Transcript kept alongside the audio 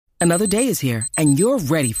Another day is here, and you're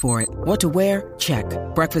ready for it. What to wear? Check.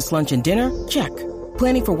 Breakfast, lunch, and dinner? Check.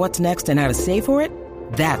 Planning for what's next and how to save for it?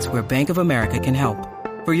 That's where Bank of America can help.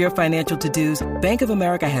 For your financial to-dos, Bank of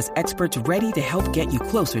America has experts ready to help get you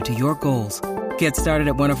closer to your goals. Get started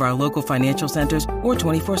at one of our local financial centers or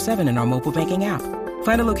 24/7 in our mobile banking app.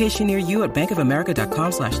 Find a location near you at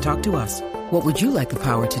bankofamerica.com/talktous. What would you like the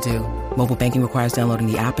power to do? Mobile banking requires downloading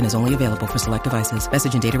the app and is only available for select devices.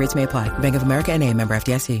 Message and data rates may apply. Bank of America N.A., member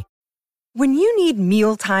FDIC. When you need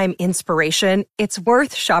mealtime inspiration, it's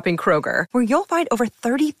worth shopping Kroger, where you'll find over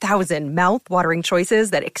 30,000 mouth-watering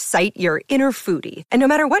choices that excite your inner foodie. And no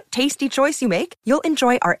matter what tasty choice you make, you'll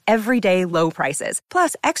enjoy our everyday low prices,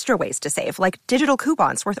 plus extra ways to save, like digital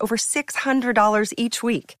coupons worth over $600 each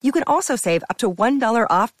week. You can also save up to $1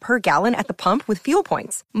 off per gallon at the pump with fuel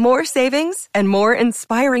points. More savings and more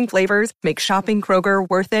inspiring flavors make shopping Kroger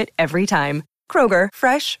worth it every time. Kroger,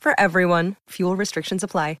 fresh for everyone. Fuel restrictions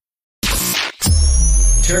apply.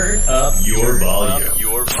 Turn up your volume.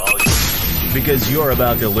 Because you're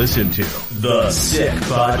about to listen to The Sick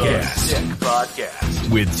Podcast.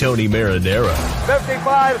 With Tony Marinaro.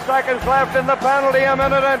 55 seconds left in the penalty, a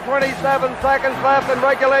minute and 27 seconds left in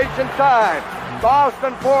regulation time.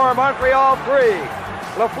 Boston 4, Montreal 3.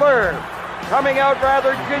 Lafleur coming out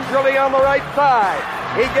rather gingerly on the right side.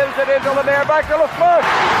 He gives it into Lemaire, back to Lafleur.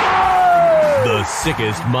 The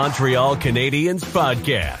sickest Montreal Canadiens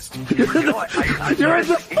podcast. You're in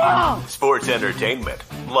the ball! Sports entertainment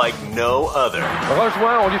like no other.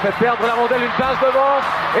 Rejoint, on lui fait perdre la rondelle, une passe devant.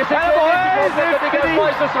 Et c'est le dégagement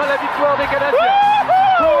et ce sera la victoire des Canadiens.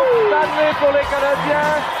 Stanley pour les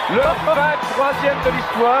Canadiens, le 23e de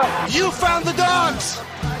l'histoire. You found the dogs!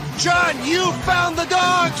 John, you found the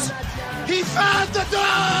dogs! He found the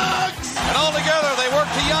dogs! And all together, they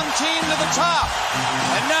worked a young team to the top.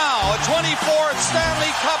 And now, a 24th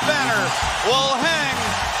Stanley Cup banner will hang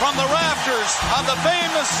from the rafters of the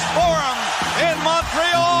famous Forum in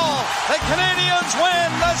Montreal. The Canadiens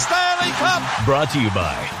win the Stanley Cup. Brought to you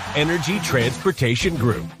by Energy Transportation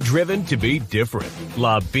Group. Driven to be different.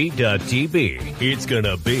 La Vida TB. It's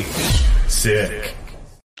gonna be sick.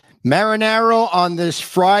 Marinaro on this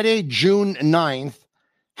Friday, June 9th.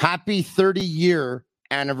 Happy 30-year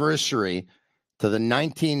anniversary to the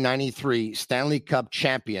 1993 Stanley Cup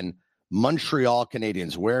champion Montreal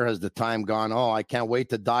Canadiens. Where has the time gone? Oh, I can't wait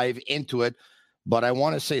to dive into it. But I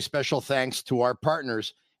want to say special thanks to our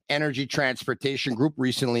partners, Energy Transportation Group,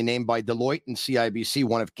 recently named by Deloitte and CIBC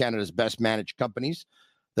one of Canada's best managed companies.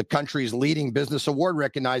 The country's leading business award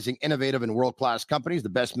recognizing innovative and world-class companies, the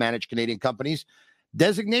best managed Canadian companies.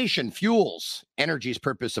 Designation fuels energy's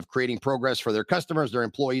purpose of creating progress for their customers, their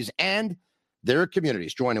employees, and their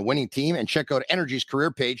communities. Join a winning team and check out Energy's career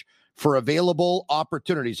page for available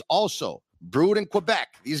opportunities. Also, brewed in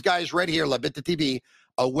Quebec, these guys right here, La Bitte TV,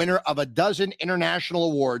 a winner of a dozen international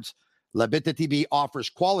awards. La Bitte TV offers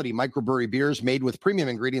quality microbrewery beers made with premium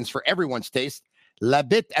ingredients for everyone's taste. La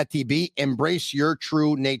Bitte TV, embrace your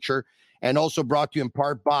true nature. And also brought to you in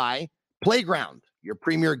part by Playground, your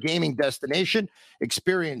premier gaming destination.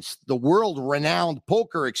 Experience the world-renowned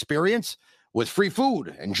poker experience with free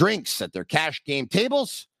food and drinks at their cash game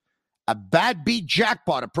tables. A bad beat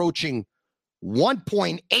jackpot approaching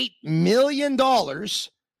 $1.8 million.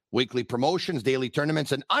 Weekly promotions, daily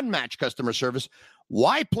tournaments, and unmatched customer service.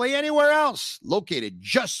 Why play anywhere else? Located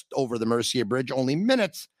just over the Mercier Bridge, only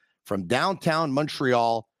minutes from downtown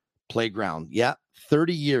Montreal. Playground. Yeah,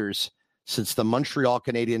 30 years since the Montreal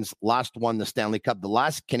Canadiens last won the Stanley Cup, the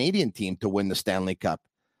last Canadian team to win the Stanley Cup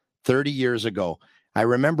 30 years ago. I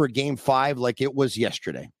remember Game 5 like it was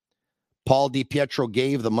yesterday. Paul DiPietro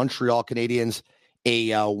gave the Montreal Canadiens a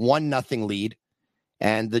 1-0 lead.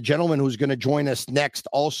 And the gentleman who's going to join us next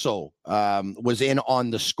also was in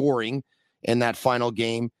on the scoring in that final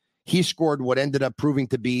game. He scored what ended up proving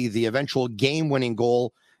to be the eventual game-winning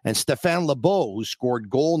goal. And Stéphane Lebeau, who scored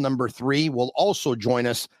goal number 3, will also join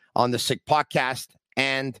us on the Sick Podcast.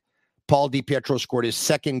 And Paul DiPietro scored his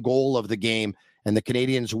second goal of the game. And the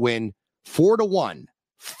Canadiens win 4-1,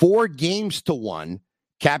 4 games to 1,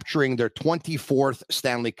 capturing their 24th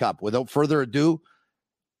Stanley Cup. Without further ado,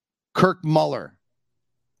 Kirk Muller.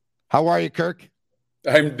 How are you, Kirk?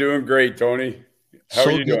 I'm doing great, Tony. How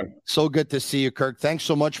are you doing? So good to see you, Kirk. Thanks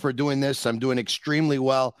so much for doing this. I'm doing extremely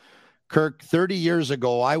well. Kirk, 30 years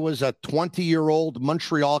ago, I was a 20-year-old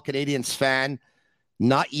Montreal Canadiens fan,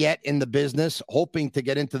 not yet in the business, hoping to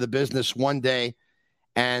get into the business one day.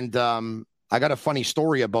 And I got a funny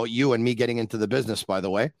story about you and me getting into the business, by the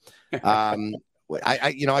way.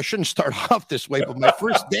 I shouldn't start off this way, but my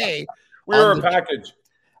first day, package.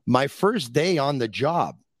 My first day on the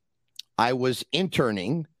job, I was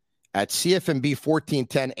interning at CFMB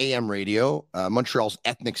 1410 AM radio, Montreal's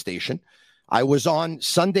ethnic station. I was on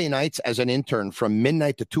Sunday nights as an intern from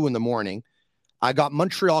midnight to 2 in the morning. I got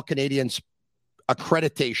Montreal Canadiens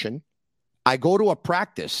accreditation. I go to a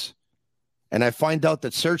practice, and I find out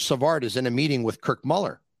that Serge Savard is in a meeting with Kirk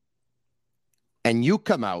Muller. And you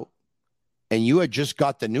come out, and you had just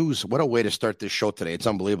got the news. What a way to start this show today. It's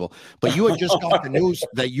unbelievable. But you had just got the news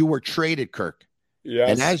that you were traded, Kirk. Yes.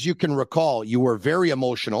 And as you can recall, you were very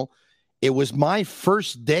emotional. It was my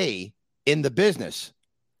first day in the business.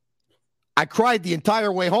 I cried the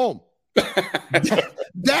entire way home.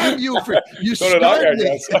 Damn you! You so did I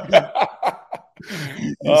me.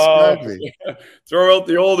 Me. Throw out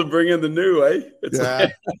the old and bring in the new, eh?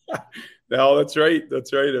 No, that's right.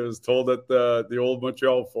 That's right. I was told at the old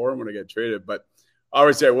Montreal Forum when I got traded. But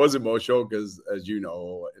obviously, I was emotional because, as you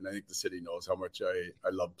know, and I think the city knows how much I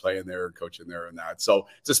love playing there, coaching there, and that. So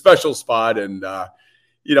it's a special spot. And,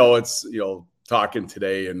 it's, talking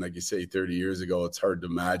today and, like you say, 30 years ago, it's hard to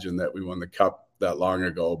imagine that we won the Cup that long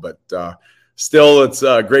ago. But still, it's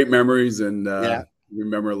great memories. And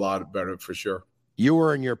remember a lot about it for sure. You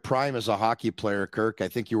were in your prime as a hockey player, Kirk. I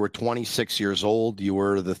think you were 26 years old. You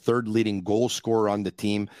were the third leading goal scorer on the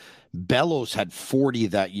team. Bellows had 40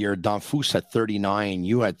 that year. Danfous had 39.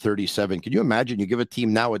 You had 37. Can you imagine you give a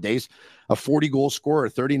team nowadays a 40-goal scorer,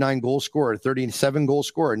 a 39-goal scorer, a 37-goal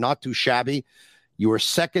scorer? Not too shabby. You were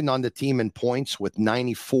second on the team in points with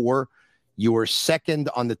 94. You were second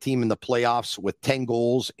on the team in the playoffs with 10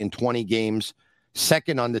 goals in 20 games.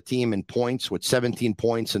 Second on the team in points with 17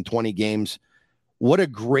 points in 20 games. What a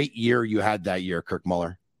great year you had that year, Kirk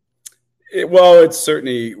Muller. It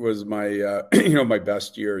certainly was my, my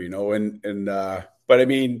best year, but I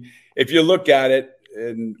mean, if you look at it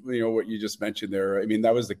and, what you just mentioned there, I mean,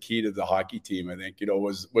 that was the key to the hockey team, I think,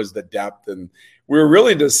 was the depth, and we were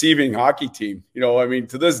really deceiving hockey team. I mean,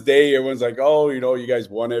 to this day, everyone's like, oh, you guys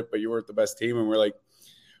won it, but you weren't the best team. And we're like,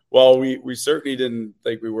 well, we certainly didn't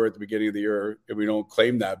think we were at the beginning of the year, and we don't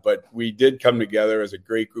claim that, but we did come together as a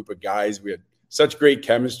great group of guys. We had such great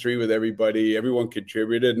chemistry with everybody. Everyone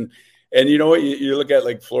contributed. And you know what? You look at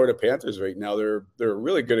like Florida Panthers right now. They're a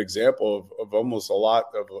really good example of almost a lot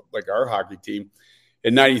of like our hockey team.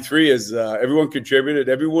 In 93 is everyone contributed.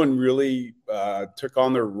 Everyone really took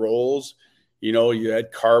on their roles. You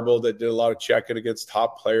had Carbo that did a lot of checking against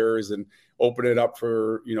top players and opened it up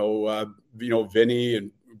for, Vinny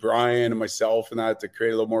and Brian and myself and that to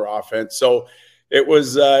create a little more offense. So it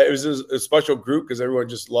was a special group because everyone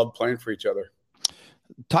just loved playing for each other.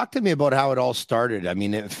 Talk to me about how it all started. I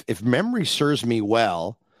mean, if memory serves me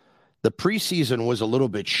well, the preseason was a little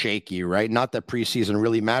bit shaky, right? Not that preseason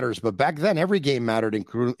really matters, but back then every game mattered,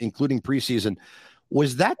 including preseason.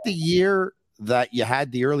 Was that the year that you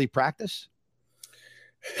had the early practice?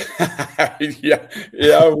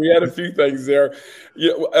 Yeah, we had a few things there.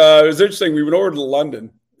 It was interesting. We went over to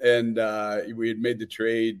London and we had made the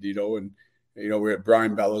trade, and we had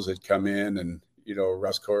Brian Bellows had come in and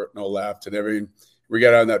Russ Courtnall left and everything. We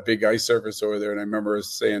got on that big ice surface over there, and I remember us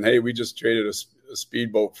saying, "Hey, we just traded a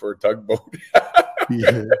speedboat for a tugboat."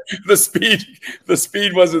 Yeah. The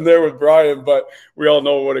speed wasn't there with Brian, but we all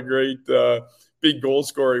know what a great big goal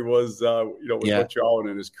scorer he was, with Montreal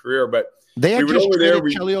in his career. But they had just traded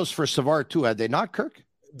Chelios for Savard too, had they not, Kirk?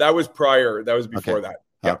 That was prior. That was before that.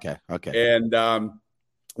 Yeah. Okay. And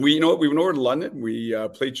we went over to London. We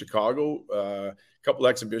played Chicago, a couple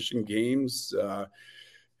exhibition games.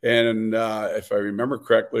 And if I remember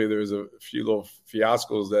correctly, there was a few little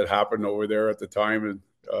fiascos that happened over there at the time and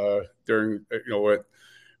during,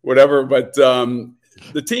 whatever. But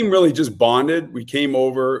the team really just bonded. We came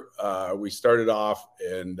over, we started off,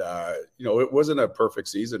 and, it wasn't a perfect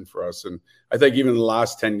season for us. And I think even the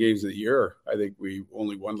last 10 games of the year, I think we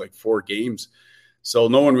only won like 4 games. So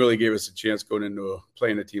no one really gave us a chance going into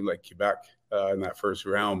playing a team like Quebec in that first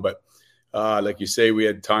round. But like you say, we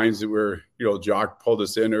had times that where, Jock pulled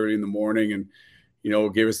us in early in the morning and,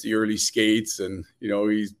 gave us the early skates and,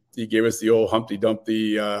 he gave us the old Humpty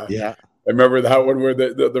Dumpty. I remember that one where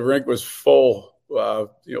the rink was full,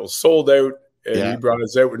 sold out. And he brought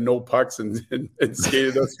us out with no pucks and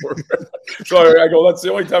skated us for it. So I go, that's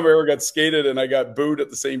the only time I ever got skated and I got booed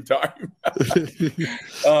at the same time.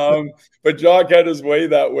 But Jock had his way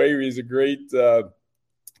that way. He's a great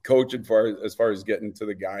coach as far as getting to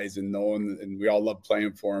the guys and knowing, and we all love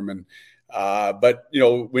playing for him. And but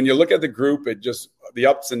when you look at the group, it just the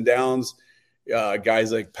ups and downs.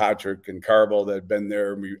 Guys like Patrick and Carbo that had been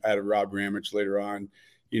there, and we added Rob Ramich later on.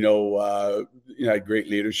 Had great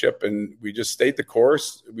leadership, and we just stayed the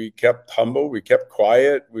course. We kept humble, we kept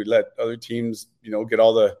quiet. We let other teams, get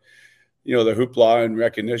all the, the hoopla and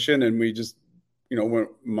recognition, and we just went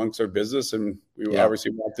amongst our business, and we Yeah.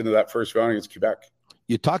 obviously walked into that first round against Quebec.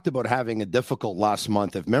 You talked about having a difficult last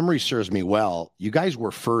month. If memory serves me well, you guys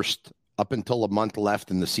were first up until a month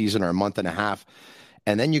left in the season, or a month and a half,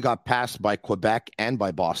 and then you got passed by Quebec and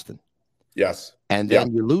by Boston. Yes. And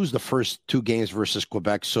then you lose the first 2 games versus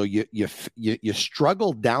Quebec, so you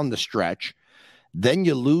struggled down the stretch. Then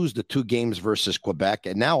you lose the 2 games versus Quebec,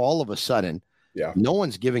 and now all of a sudden, no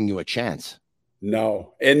one's giving you a chance.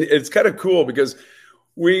 No, and it's kind of cool because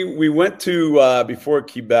we went to before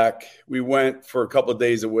Quebec, we went for a couple of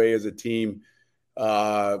days away as a team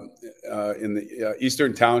in the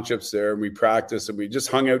Eastern Townships there, and we practiced and we just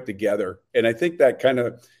hung out together. And I think that kind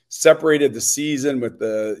of separated the season with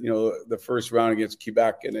the first round against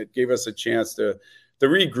Quebec, and it gave us a chance to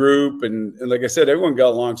regroup. And like I said, everyone got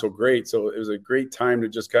along so great. So it was a great time to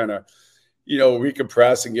just kind of,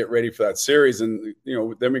 recompress and get ready for that series. And,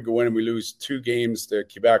 then we go in and we lose 2 games to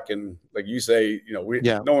Quebec. And like you say, no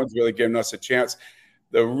one's really giving us a chance.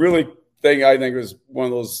 The really thing I think was one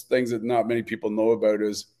of those things that not many people know about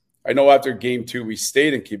is, I know after game 2, we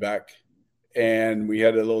stayed in Quebec and we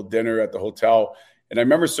had a little dinner at the hotel. And I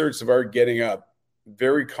remember Serge Savard getting up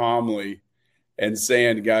very calmly and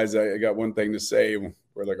saying, guys, I got one thing to say.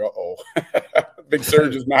 We're like, uh-oh, Big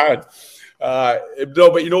Serge is mad.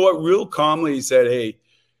 No, but you know what? Real calmly, he said, hey,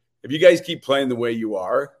 if you guys keep playing the way you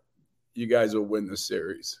are, you guys will win this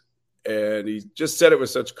series. And he just said it with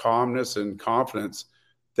such calmness and confidence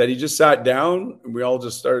that he just sat down and we all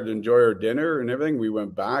just started to enjoy our dinner and everything. We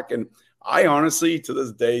went back. And I honestly, to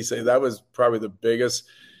this day, say that was probably the biggest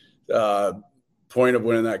point of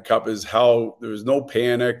winning that cup, is how there was no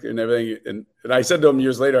panic and everything. And I said to him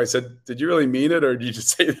years later, I said, did you really mean it, or did you just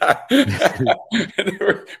say that?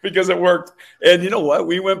 Because it worked. And you know what?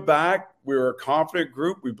 We went back. We were a confident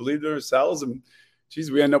group. We believed in ourselves. And,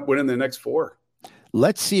 geez, we ended up winning the next 4.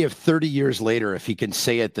 Let's see if 30 years later, if he can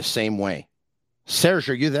say it the same way. Serge,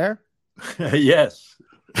 are you there? Yes.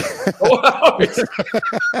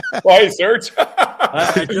 Why, Serge?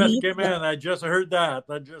 I just came in. I just heard that.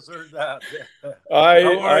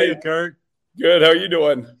 How are you, Kurt? Good. How are you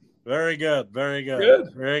doing? Very good. Very good.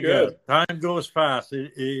 Good. Very good. Time goes fast.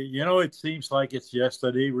 It seems like it's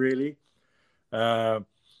yesterday, really. I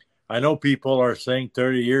know people are saying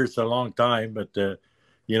 30 years is a long time, but,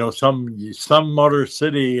 some other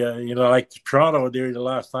city, like Toronto, the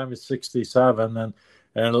last time is 67, and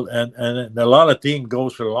a lot of teams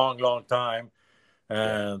goes for a long, long time.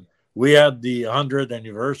 And we had the 100th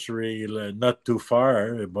anniversary not too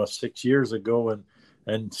far, about 6 years ago,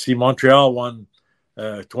 and see Montreal won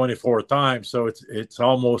 24 times, so it's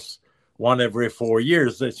almost one every 4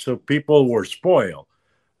 years. So people were spoiled,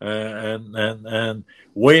 and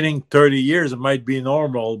waiting 30 years, it might be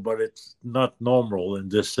normal, but it's not normal in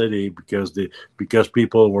this city because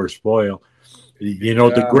people were spoiled.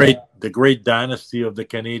 The great dynasty of the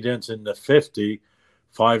Canadiens in the 50,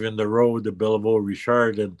 5 in the row, the Belleville,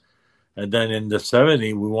 Richard, and then in the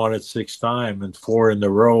 70 we won it 6 times and 4 in a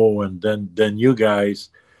row, and then you guys.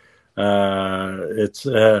 I've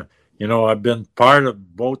been part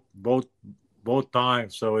of both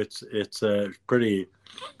times, so it's pretty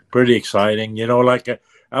exciting.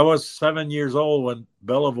 I was 7 years old when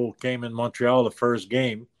Belleville came in Montreal the first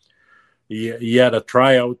game. He had a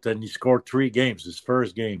tryout and he scored 3 games his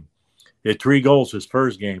first game. He had 3 goals his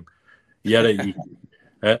first game. And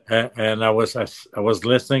I was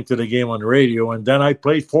listening to the game on the radio, and then I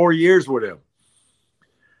played 4 years with him.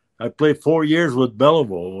 I played 4 years with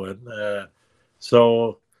Belleville, and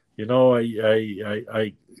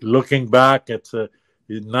I looking back, it's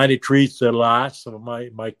 93 is the last of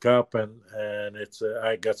my cup, and it's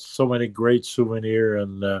I got so many great souvenirs,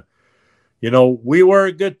 and we were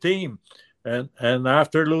a good team, and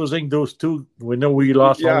after losing those 2, we know we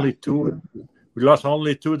lost only 2. We lost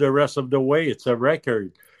only 2 the rest of the way. It's a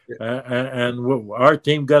record, and our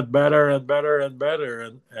team got better and better and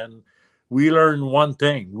better, and we learned one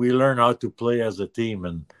thing. We learned how to play as a team,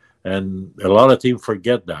 and a lot of teams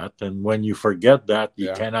forget that. And when you forget that,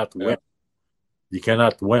 you cannot win. You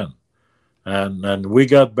cannot win. And we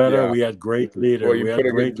got better. We had great leaders. Well, we had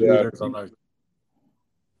great leaders on our.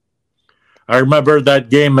 I remember that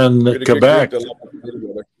game in Quebec,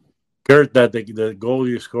 Kurt, that the goal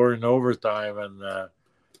you scored in overtime, and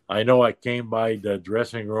I know I came by the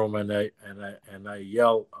dressing room and I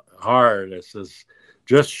yelled hard. I says,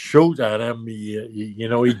 just shoot at him.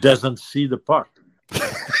 He doesn't see the puck.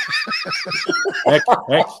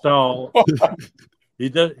 Hextall.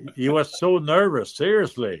 He was so nervous.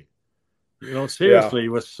 Seriously, he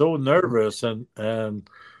was so nervous, and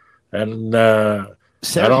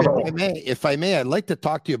Serge, if I may, I'd like to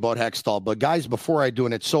talk to you about Hextall. But guys, before I do,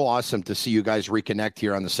 and it's so awesome to see you guys reconnect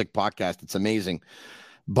here on the Sick Podcast. It's amazing.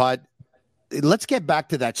 But let's get back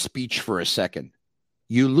to that speech for a second.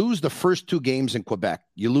 You lose the first 2 games in Quebec.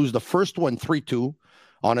 You lose the first one 3-2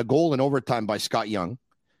 on a goal in overtime by Scott Young.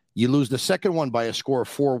 You lose the second one by a score of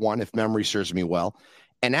 4-1, if memory serves me well.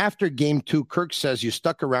 And after game 2, Kirk says you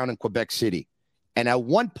stuck around in Quebec City. And at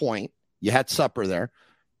one point, you had supper there.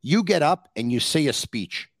 You get up and you say a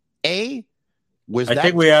speech. I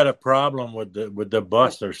think we had a problem with the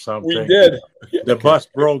bus or something. We did. The bus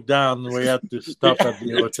broke down. And we had to stop at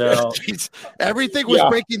the hotel. Everything was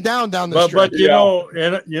breaking down the street. But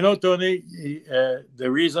you know, Tony, the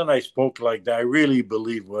reason I spoke like that, I really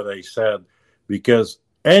believe what I said, because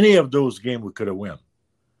any of those games we could have won.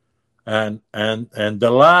 And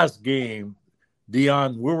the last game,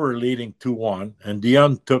 Dion, we were leading 2-1, and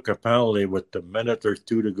Dion took a penalty with a minute or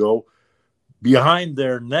 2 to go behind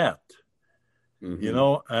their net,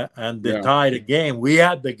 and they tied the game. We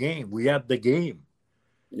had the game.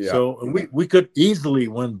 Yeah. So we could easily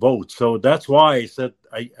win both. So that's why I said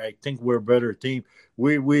I think we're a better team.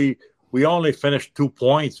 We only finished 2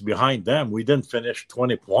 points behind them. We didn't finish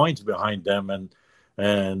 20 points behind them,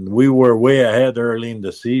 and we were way ahead early in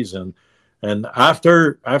the season. And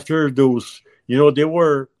after those. They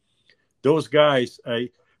were those guys.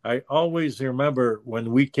 I always remember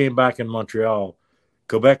when we came back in Montreal,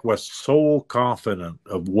 Quebec was so confident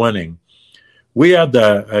of winning. We had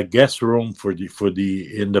a guest room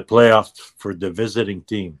in the playoffs for the visiting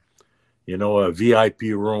team. A VIP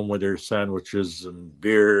room with their sandwiches and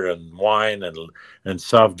beer and wine and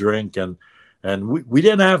soft drink and we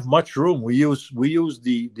didn't have much room. We used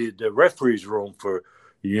the referee's room for.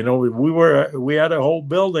 We had a whole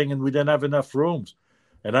building and we didn't have enough rooms.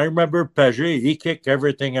 And I remember Paget, he kicked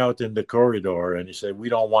everything out in the corridor and he said, we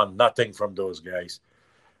don't want nothing from those guys.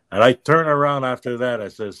 And I turned around after that. I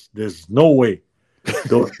says, there's no way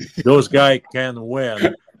those guys can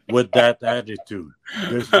win with that attitude.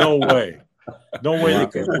 There's no way. No way they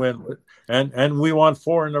can win. And we won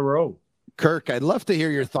 4 in a row. Kirk, I'd love to hear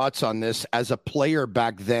your thoughts on this as a player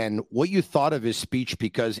back then, what you thought of his speech,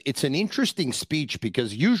 because it's an interesting speech,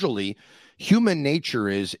 because usually human nature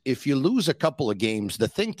is if you lose a couple of games, the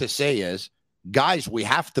thing to say is, guys, we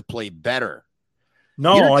have to play better.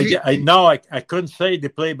 No, I couldn't say they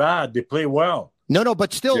play bad. They play well. No,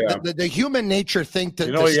 but still the human nature thing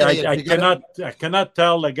to say I cannot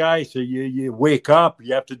tell the guys, you wake up,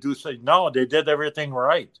 you have to do something. No, they did everything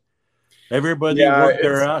right. Everybody worked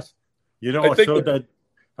their ass. That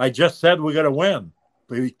I just said we're going to win.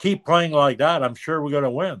 But we keep playing like that, I'm sure we're going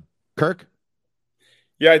to win. Kirk?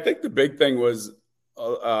 Yeah, I think the big thing was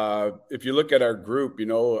if you look at our group,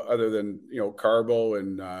 other than, Carbo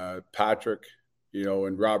and Patrick,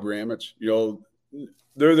 and Rob Ramich,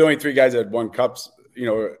 they're the only 3 guys that had won cups,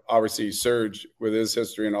 obviously Serge with his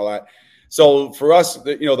history and all that. So for us,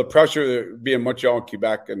 the pressure being in Montreal and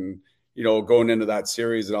Quebec and, going into that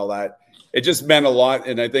series and all that, it just meant a lot.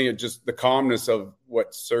 And I think it just the calmness of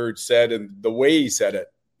what Serge said and the way he said it,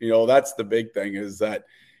 that's the big thing is that,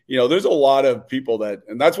 there's a lot of people that,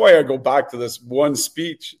 and that's why I go back to this one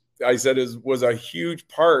speech I said was a huge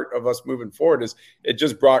part of us moving forward is it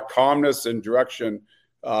just brought calmness and direction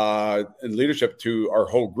and leadership to our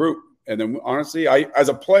whole group. And then honestly, as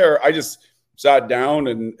a player, I just sat down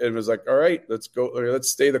and was like, all right, let's go. Let's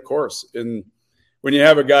stay the course. And when you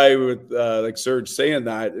have a guy with like Serge saying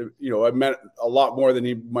that, it meant a lot more than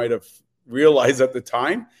he might have realized at the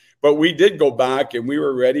time. But we did go back and we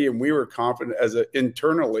were ready and we were confident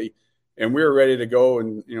internally and we were ready to go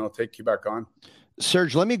and, take Quebec on.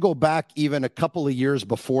 Serge, let me go back even a couple of years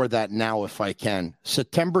before that now, if I can.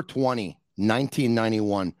 September 20,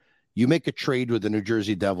 1991, you make a trade with the New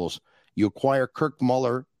Jersey Devils. You acquire Kirk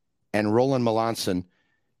Muller and Roland Melanson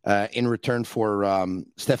in return for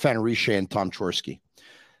Stéphane Richer and Tom Chorske.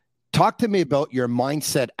 Talk to me about your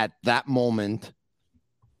mindset at that moment,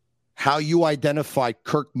 how you identified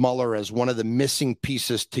Kirk Muller as one of the missing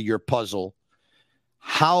pieces to your puzzle,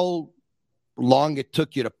 how long it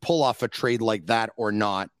took you to pull off a trade like that or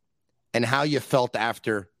not, and how you felt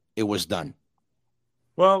after it was done.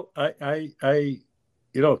 Well,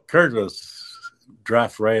 Kurt was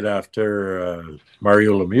draft right after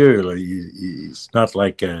Mario Lemieux. He's not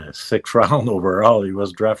like a 6th round overall. He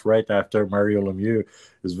was draft right after Mario Lemieux.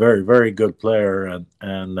 He's a very, very good player.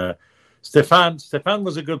 And Stéphane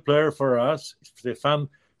was a good player for us. Stéphane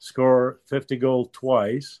scored 50 goals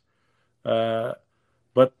twice. But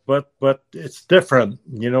it's different.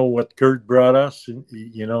 What Kurt brought us,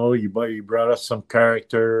 he brought us some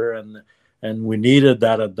character and we needed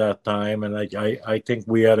that at that time. And I think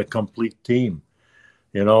we had a complete team.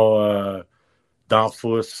 Danfus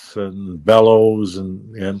and Bellows,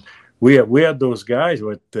 and we had those guys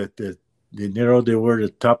with that. They were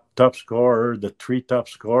the top scorer, the 3 top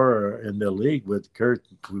scorer in the league with Kurt.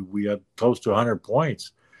 We had close to 100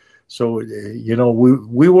 points. So,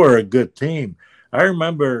 we were a good team. I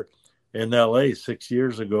remember in L.A. 6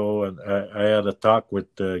 years ago, and I had a talk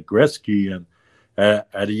with Gretzky, and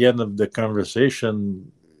at the end of the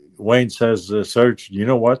conversation, Wayne says, Serge, you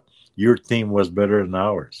know what? Your team was better than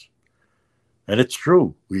ours. And it's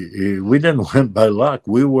true. We didn't win by luck.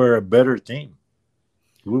 We were a better team.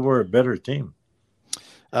 I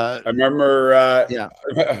remember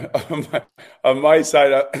on my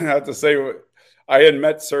side, I have to say, I had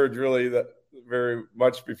met Serge really very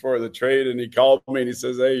much before the trade, and he called me and he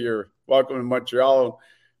says, "Hey, you're welcome to Montreal." And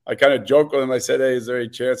I kind of joked with him. I said, "Hey, is there any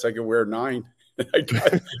chance I can wear 9?" I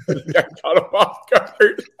got him off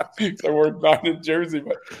guard. So I wore 9 in Jersey,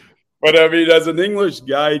 but I mean, as an English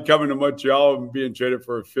guy coming to Montreal and being traded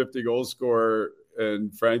for a 50-goal scorer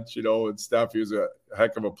and French, and stuff, he was a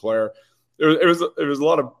heck of a player. It was a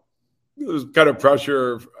lot of, it was kind of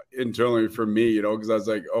pressure internally for me, because I was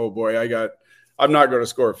like, oh boy, I'm not going to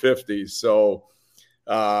score 50. So,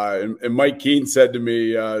 and Mike Keane said to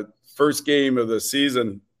me, first game of the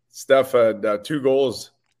season, Steph had 2 goals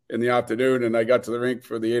in the afternoon, and I got to the rink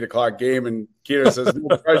for the 8:00 game, and Keane says,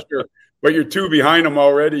 no pressure, but you're 2 behind him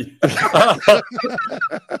already.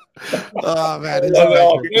 Oh man,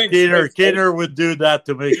 Keener would do that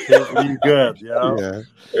to make you good, Yeah.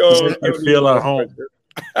 You feel at home.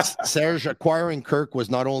 Serge, acquiring Kirk was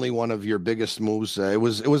not only one of your biggest moves. It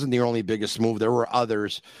wasn't the only biggest move. There were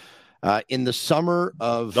others. In the summer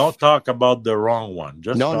of, don't talk about the wrong one.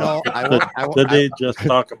 Just I won't. Today, just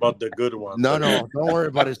talk about the good one. No, don't worry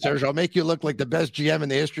about it, Serge. I'll make you look like the best GM in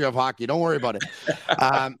the history of hockey. Don't worry about it.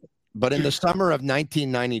 But in the summer of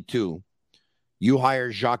 1992, you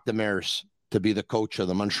hired Jacques Demers to be the coach of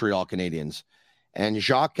the Montreal Canadiens, and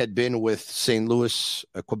Jacques had been with St. Louis,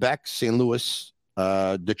 Quebec, St. Louis,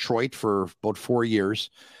 Detroit for about 4 years.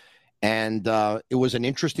 And it was an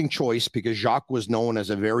interesting choice because Jacques was known as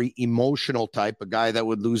a very emotional type, a guy that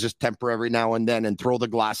would lose his temper every now and then and throw the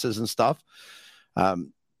glasses and stuff.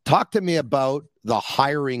 Talk to me about the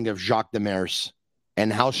hiring of Jacques Demers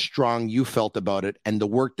and how strong you felt about it and the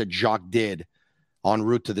work that Jacques did en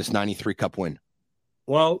route to this 93 Cup win.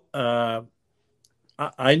 Well, I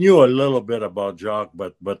knew a little bit about Jacques,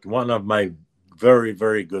 but one of my very,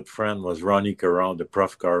 very good friend was Ronnie Caron, the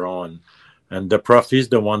Prof Caron. And the Prof, he's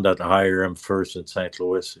the one that hired him first in St.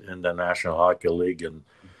 Louis in the National Hockey League. And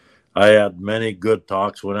I had many good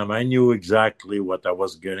talks with him. I knew exactly what I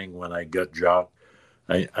was getting when I got Jacques.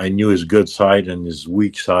 I knew his good side and his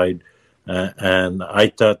weak side. And I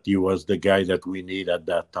thought he was the guy that we need at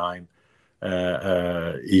that time.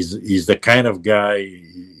 He's the kind of guy,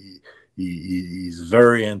 he's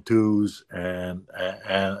very enthused, and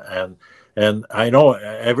I know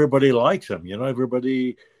everybody likes him.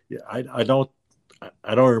 Everybody. I don't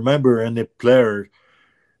remember any player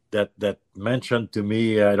that mentioned to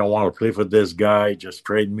me, I don't want to play for this guy, just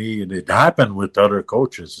trade me. And it happened with other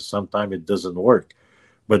coaches. Sometimes it doesn't work,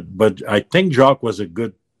 but I think Jacques was a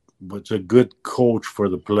good coach for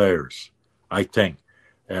the players. I think,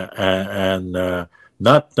 and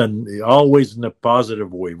not always in a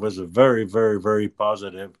positive way. It was a very, very, very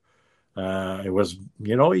positive. It was,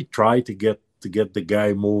 he tried to get the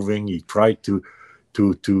guy moving. He tried to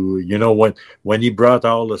when he brought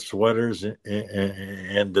all the sweaters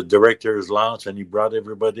and the director's lounge, and he brought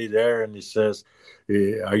everybody there, and he says,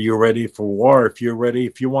 are you ready for war? If you're ready,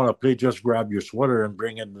 if you want to play, just grab your sweater and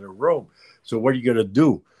bring it in the room. So what are you going to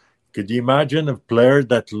do? Could you imagine a player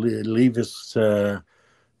that leave his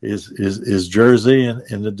jersey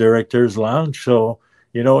in the director's lounge? So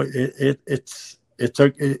it's a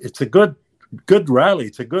good rally.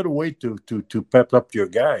 It's a good way to pep up your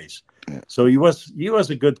guys. So he was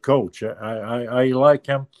a good coach. I like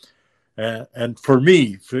him, and for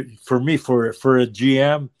a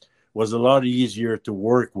GM, was a lot easier to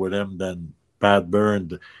work with him than Pat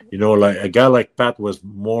Byrne. Like a guy like Pat was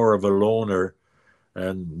more of a loner,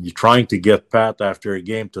 and you're trying to get Pat after a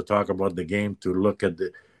game to talk about the game, to look at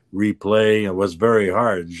the replay. It was very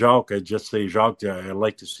hard. Jacques, I just say, Jacques, I'd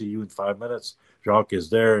like to see you in 5 minutes. Jacques is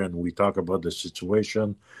there, and we talk about the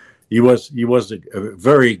situation. He was a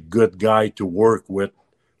very good guy to work with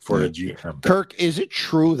for the GM. Kirk, is it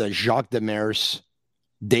true that Jacques Demers,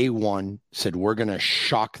 day one, said, we're going to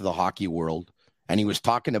shock the hockey world? And he was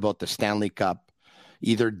talking about the Stanley Cup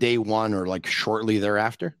either day one or like shortly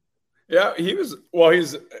thereafter? Yeah, he's one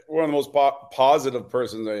of the most positive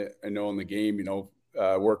persons I know in the game,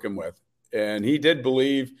 working with. And he did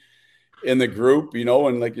believe, in the group,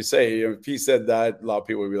 and like you say, if he said that, a lot of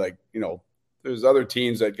people would be like, there's other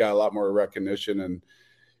teams that got a lot more recognition and,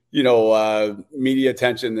 media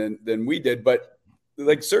attention than we did. But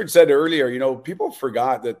like Serge said earlier, people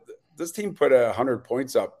forgot that this team put 100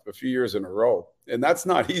 points up a few years in a row, and that's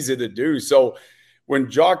not easy to do. So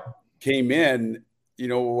when Jock came in,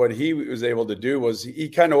 what he was able to do was he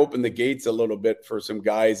kind of opened the gates a little bit for some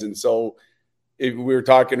guys. And so we were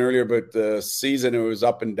talking earlier about the season, it was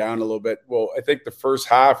up and down a little bit. Well, I think the first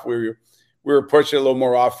half we were pushing a little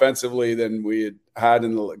more offensively than we had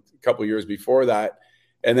in the couple of years before that.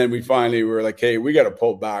 And then we finally were like, hey, we got to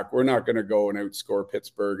pull back. We're not going to go and outscore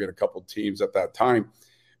Pittsburgh and a couple of teams at that time.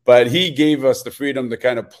 But he gave us the freedom to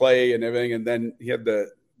kind of play and everything. And then he had the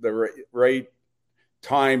right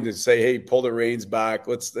time to say, hey, pull the reins back.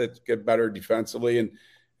 Let's get better defensively.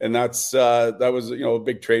 And that was, a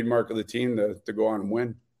big trademark of the team to go on and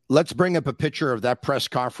win. Let's bring up a picture of that press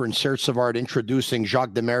conference. Serge Savard introducing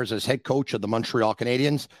Jacques Demers as head coach of the Montreal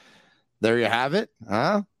Canadiens. There you have it.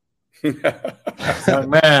 Huh? Young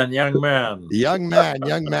man.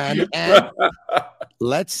 And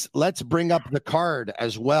let's bring up the card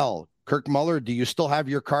as well. Kirk Muller, do you still have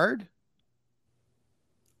your card?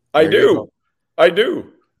 I do.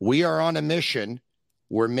 We are on a mission.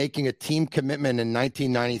 We're making a team commitment in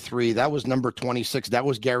 1993. That was number 26. That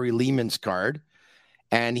was Gary Lehman's card.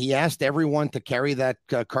 And he asked everyone to carry that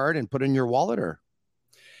card and put in your wallet, or?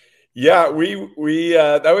 Yeah, we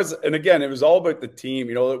that was, and again, it was all about the team.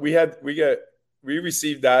 We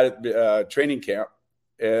received that at training camp,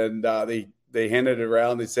 and they handed it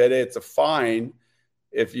around. They said, hey, it's a fine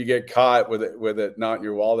if you get caught with it not in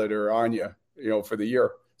your wallet or on you, for the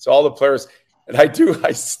year. So all the players, and I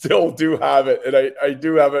still do have it, and I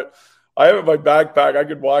do have it. I have it in my backpack. I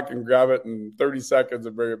could walk and grab it in 30 seconds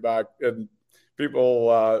and bring it back. And people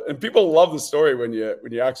love the story when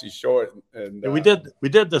you actually show it. And we did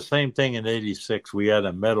the same thing in '86. We had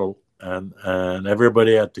a medal, and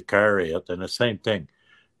everybody had to carry it. And the same thing,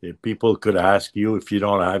 if people could ask you if you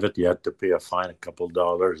don't have it, you had to pay a fine, a couple of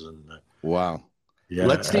dollars. And wow, yeah.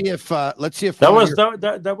 Let's see if that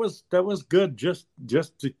was good, just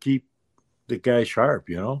to keep the guy sharp,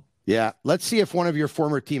 Yeah, let's see if one of your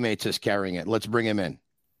former teammates is carrying it. Let's bring him in.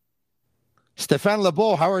 Stéphane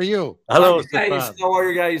Lebeau, how are you? Hello, guys. How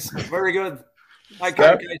are you guys? Very good.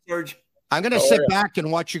 Hi, Serge. I'm going to sit back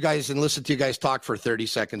and watch you guys and listen to you guys talk for 30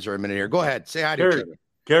 seconds or a minute here. Go ahead. Say hi to each other.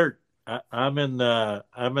 Kurt, I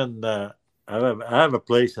have a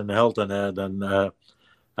place in Hilton Head, and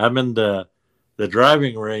I'm in the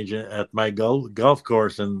driving range at my golf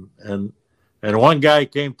course, and one guy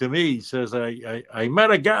came to me. He says, I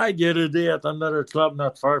met a guy the other day at another club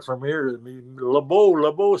not far from here.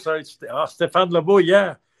 Lebeau said, Stéphane Lebeau,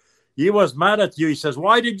 yeah. He was mad at you. He says,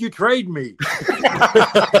 why did you trade me?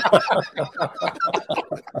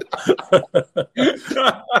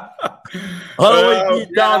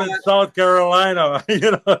 Down in South Carolina.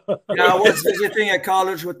 Yeah, I was visiting a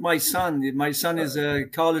college with my son. My son is a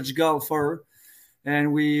college golfer.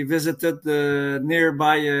 And we visited the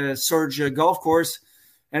nearby Serge golf course.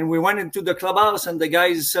 And we went into the clubhouse, and the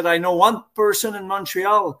guy said, I know one person in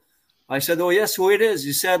Montreal. I said, oh, yes, who it is?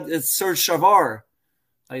 He said, it's Serge Savard.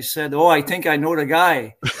 I said, oh, I think I know the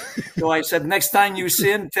guy. So I said, next time you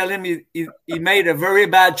see him, tell him he made a very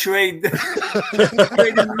bad trade.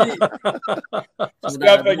 Trading me.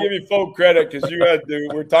 Steph, I give you full credit because you had to,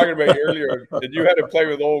 we were talking about you earlier, that you had to play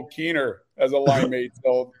with old Keener as a line mate.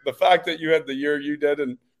 So the fact that you had the year you did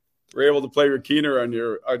and were able to play with Keener on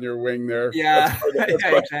your wing there. Yeah,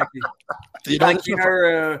 exactly.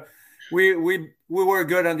 Keener, we were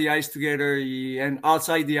good on the ice together, and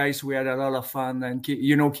outside the ice we had a lot of fun. And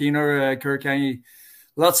Keener, Kirk,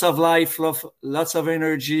 lots of life, lots of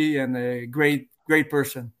energy, and a great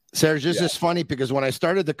person. Serge, this is funny because when I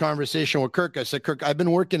started the conversation with Kirk, I said, Kirk, I've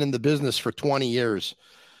been working in the business for 20 years.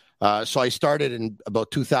 So I started in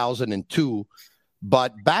about 2002.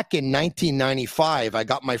 But back in 1995, I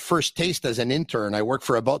got my first taste as an intern. I worked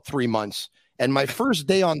for about 3 months. And my first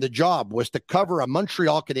day on the job was to cover a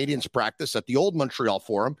Montreal Canadiens practice at the old Montreal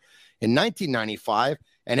Forum in 1995.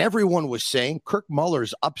 And everyone was saying, Kirk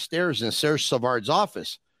Muller's upstairs in Serge Savard's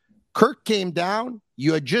office. Kirk came down.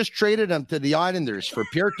 You had just traded him to the Islanders for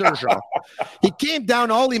Pierre Turgeon. He came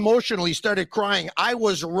down all emotional. He started crying. I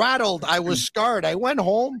was rattled. I was scarred. I went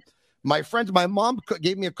home. My mom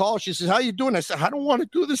gave me a call. She says, how you doing? I said, I don't want to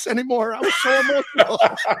do this anymore. I was so emotional.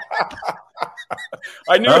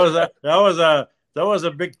 I knew that was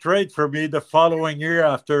a big trade for me. The following year,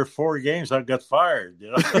 after 4 games, I got fired.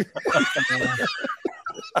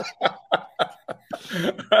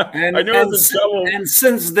 And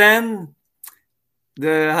since then, The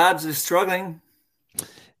Habs is struggling.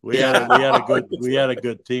 We had a good team. We had a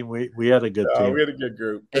good team. We had a good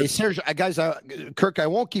group. Hey, Serge, guys, Kirk, I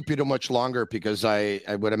won't keep you too much longer because I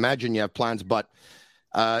would imagine you have plans. But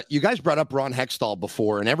you guys brought up Ron Hextall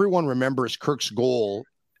before, and everyone remembers Kirk's goal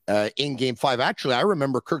in Game 5. Actually, I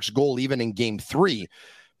remember Kirk's goal even in Game 3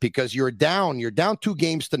 because you're down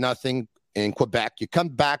 2-0 in Quebec. You come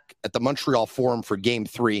back at the Montreal Forum for Game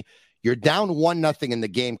 3. You're down 1-0 in the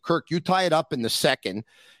game. Kirk, you tie it up in the second.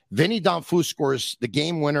 Vinny Danfou scores the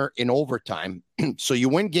game winner in overtime. So you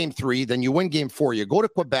win Game 3, then you win Game 4. You go to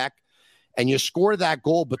Quebec, and you score that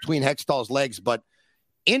goal between Hextall's legs. But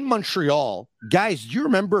in Montreal, guys, do you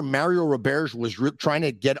remember Mario Roberge was trying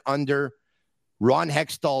to get under Ron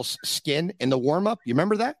Hextall's skin in the warm-up? You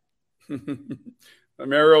remember that?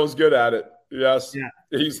 Mario's good at it. Yes. Yeah.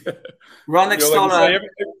 He's Ron Hextall.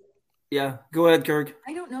 Yeah. Go ahead, Kirk.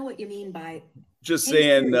 I don't know what you mean by just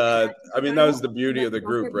saying. That was the beauty of the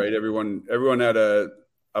group, right? Everyone had a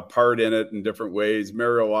part in it in different ways.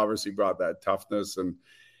 Mario obviously brought that toughness, and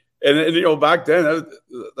back then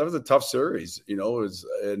that was a tough series. Mario's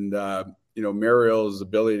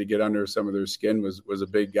ability to get under some of their skin was a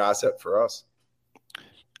big asset for us.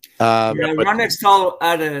 Ron Hextall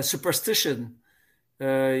had a superstition.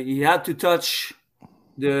 He had to touch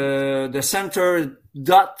the center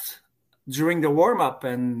dot during the warm-up,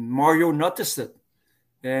 and Mario noticed it.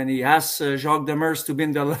 And he asked Jacques Demers to be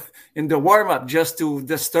in the warm-up just to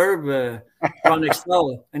disturb Ron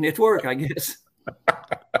Hextall, and it worked, I guess.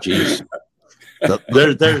 Jeez.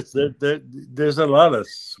 There's a lot of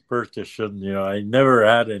superstition. I never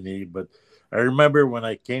had any, but I remember when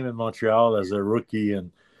I came in Montreal as a rookie,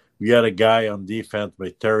 and we had a guy on defense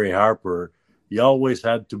by Terry Harper. He always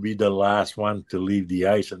had to be the last one to leave the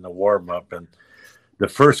ice in the warm-up. And the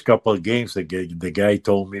first couple of games, the guy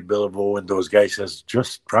told me, Bilbo and those guys says,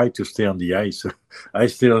 just try to stay on the ice. I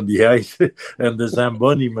stay on the ice, and the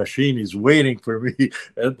Zamboni machine is waiting for me.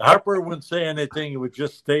 And Harper wouldn't say anything. He would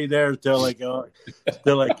just stay there till I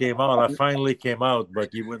came out. I finally came out, but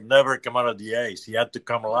he would never come out of the ice. He had to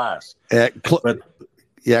come last.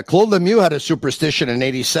 Yeah, Claude Lemieux had a superstition in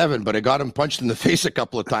 '87, but it got him punched in the face a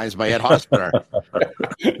couple of times by Ed Hospiter.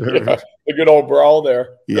 The good old brawl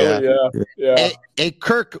there. Yeah. Hey,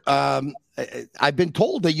 Kirk, I've been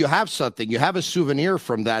told that you have something. You have a souvenir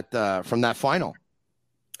from that final.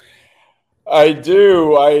 I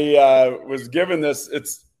do. I was given this.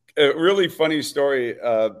 It's a really funny story.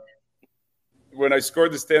 When I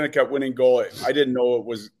scored the Stanley Cup winning goal, I didn't know it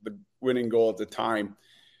was the winning goal at the time.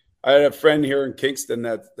 I had a friend here in Kingston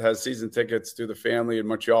that has season tickets to the family in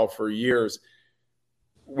Montreal for years.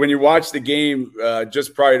 When you watch the game,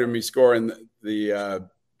 just prior to me scoring I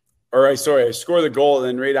score the goal, and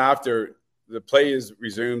then right after the play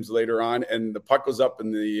resumes later on, and the puck goes up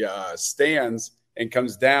in the stands and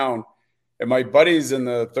comes down, and my buddy's in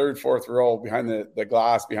the third, fourth row behind the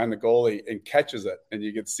glass, behind the goalie, and catches it, and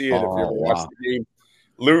you can see it if you ever watch the game.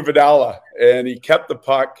 Lou Vidala, and he kept the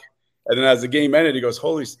puck. And then as the game ended, he goes,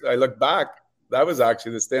 I look back, that was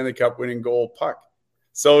actually the Stanley Cup winning goal puck.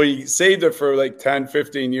 So he saved it for like 10,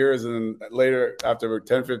 15 years. And then later, after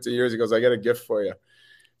 10, 15 years, he goes, I got a gift for you.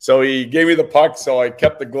 So he gave me the puck. So I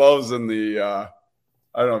kept the gloves and I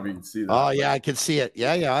don't know if you can see that. Oh, yeah, I can see it.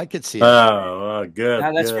 Yeah, I can see it. Oh, good.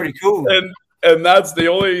 Yeah, that's pretty cool. And that's the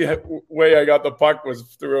only way I got the puck was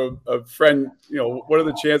through a friend. What are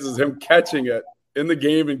the chances of him catching it in the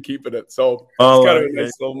game and keeping it? So it's kind of a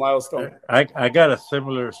nice little milestone. I got a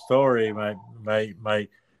similar story.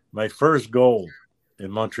 My first goal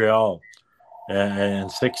in Montreal in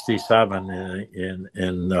 '67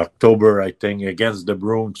 in October, I think, against the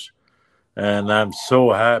Bruins, and I'm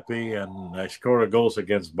so happy. And I scored goals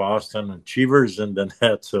against Boston, and Cheever's in the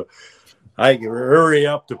net, so I hurry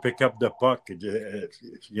up to pick up the puck.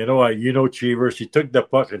 Cheevers. He took the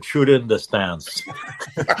puck and shoot it in the stands.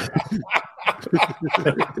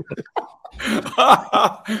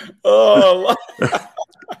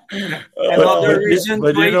 Another reason.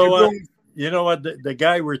 But you know what? You know what? The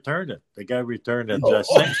guy returned it. The guy returned it.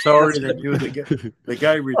 Same story that you. The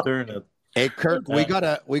guy returned it. Hey, Kirk, we got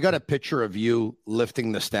a picture of you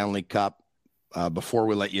lifting the Stanley Cup. Before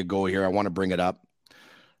we let you go here, I want to bring it up.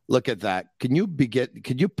 Look at that. Can you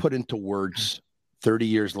put into words 30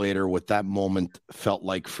 years later what that moment felt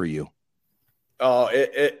like for you? Oh,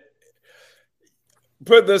 it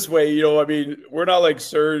put it this way, we're not like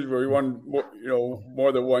Serge where we won,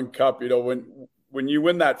 more than one cup. When you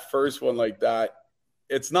win that first one like that,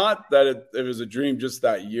 it's not that it was a dream just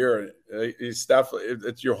that year. It's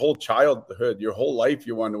your whole childhood, your whole life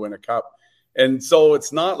you wanted to win a cup. And so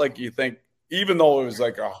it's not like you think, even though it was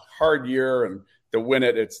like a hard year and to win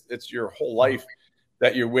it, it's your whole life.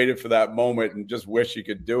 that you waited for that moment and just wish you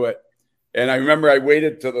could do it. And I remember I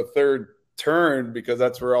waited to the third turn because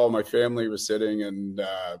that's where all my family was sitting, and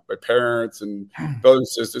my parents and brothers and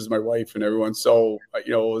sisters, my wife and everyone. So, I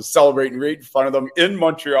was celebrating right in front of them in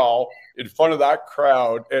Montreal, in front of that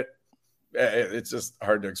crowd. It's just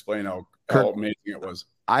hard to explain how amazing it was.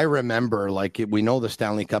 I remember, we know the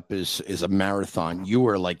Stanley Cup is a marathon. You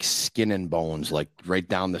were like skin and bones, like right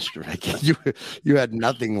down the street. You had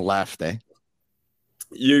nothing left, eh?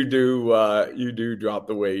 You do drop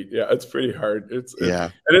the weight. Yeah, it's pretty hard. And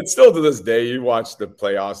it's still to this day. You watch the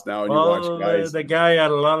playoffs now, and you watch guys. The guy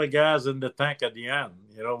had a lot of gas in the tank at the end.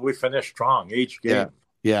 We finished strong each game.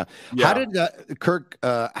 Yeah. How did Kirk?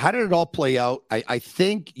 How did it all play out? I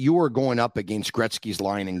think you were going up against Gretzky's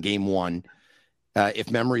line in Game 1,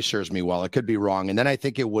 if memory serves me well. I could be wrong. And then I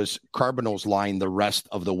think it was Carbonneau's line the rest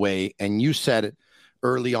of the way. And you said it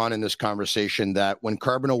early on in this conversation that when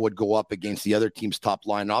Carbonneau would go up against the other team's top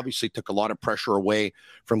line, obviously took a lot of pressure away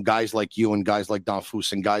from guys like you and guys like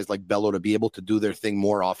Danfus and guys like Bello to be able to do their thing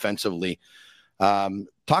more offensively.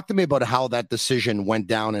 Talk to me about how that decision went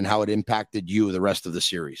down and how it impacted you the rest of the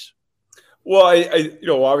series. Well, I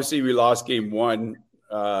obviously we lost Game 1.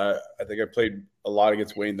 I think I played a lot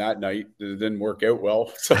against Wayne that night. It didn't work out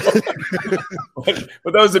well. So,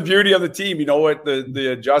 but that was the beauty of the team. You know what?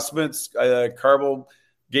 The adjustments, Carbo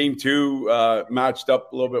Game 2 matched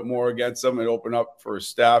up a little bit more against them. It opened up for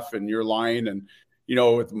Steph and your line. And,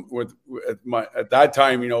 at that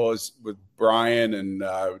time, it was with Brian and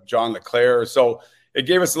John LeClaire. So it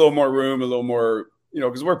gave us a little more room, a little more,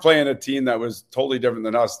 because we're playing a team that was totally different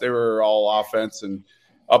than us. They were all offense and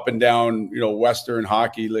up and down, Western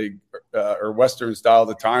hockey league or Western style at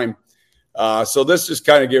the time. So this just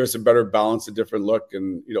kind of gave us a better balance, a different look.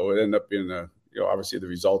 And, it ended up being, obviously the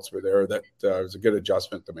results were there. That was a good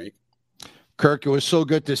adjustment to make. Kirk, it was so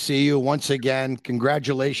good to see you once again.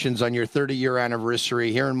 Congratulations on your 30-year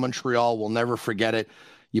anniversary here in Montreal. We'll never forget it.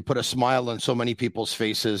 You put a smile on so many people's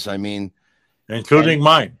faces. I mean, including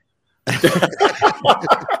mine. That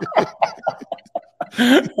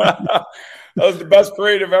was the best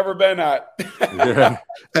parade I've ever been at. Yeah.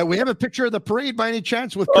 And we have a picture of the parade by any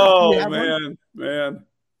chance with Kirk? Oh, man.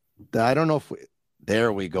 I don't know if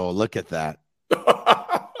there we go. Look at that.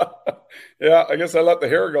 Yeah, I guess I let the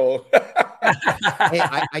hair go. Hey,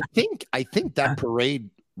 I think that parade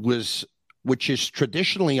which is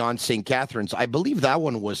traditionally on St. Catharines. I believe that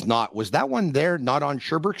one was not. Was that one there not on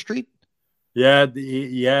Sherbrooke Street? Yeah,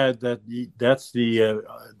 that's the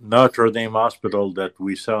Notre Dame Hospital that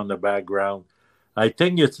we saw in the background. I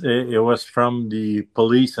think it was from the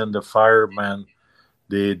police and the firemen.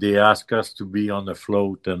 They asked us to be on the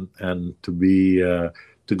float and to be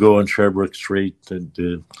to go on Sherbrooke Street.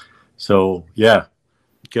 So yeah,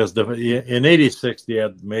 because in '86 they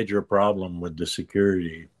had major problem with the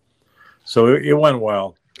security, so it went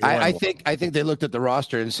well. I think they looked at the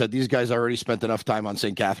roster and said, these guys already spent enough time on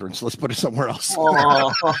St. Catharines. Let's put it somewhere else.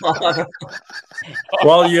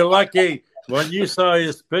 Well, you're lucky. When you saw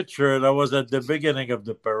his picture, that was at the beginning of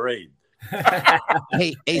the parade.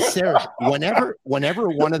 Hey, Serge, whenever one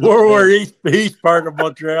of the he's part of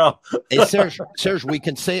Montreal. Hey, Serge, we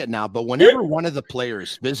can say it now, but whenever one of the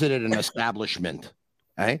players visited an establishment,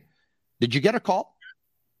 did you get a call?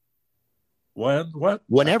 What?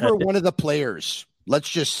 Whenever one of the players, let's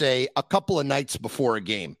just say a couple of nights before a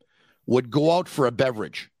game, would go out for a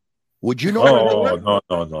beverage, would you know?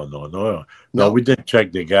 No, we didn't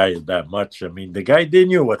check the guy that much. I mean, the guy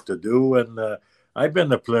didn't know what to do, and I've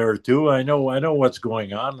been a player too. I know what's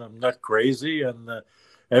going on. I'm not crazy, and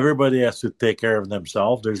everybody has to take care of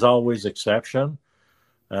themselves. There's always exception,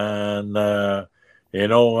 and one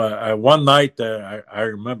night I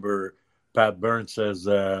remember Pat Burns says,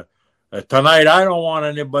 tonight I don't want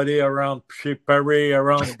anybody around Perry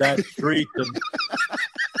around that street.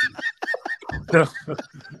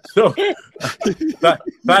 So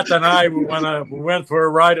Pat and I we went for a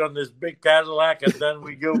ride on this big Cadillac, and then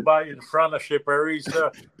we go by in front of Shipperry's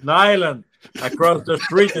Island across the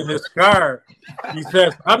street in his car. He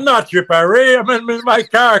says, "I'm not Shipperry. I'm in my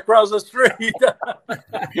car across the street."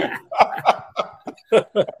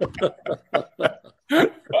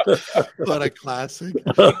 What a classic.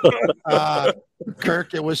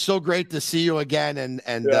 Kirk, it was so great to see you again,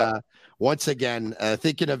 and once again,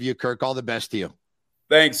 thinking of you, Kirk. All the best to you.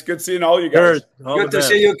 Thanks. Good seeing all you guys. Good to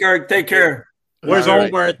see you, Kirk. Take care. Where's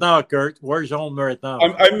home right now, Kirk? Where's home right now?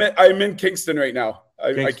 I'm in Kingston right now.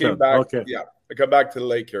 I came back. Okay. Yeah, I come back to the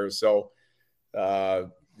lake here. So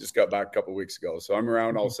just got back a couple of weeks ago. So I'm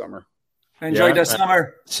around all summer. Enjoy the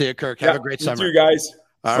summer. See you, Kirk. Have a great summer. You guys.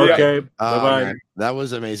 All right. Okay. Bye-bye. That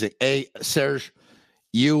was amazing. Hey, Serge,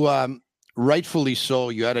 you rightfully so.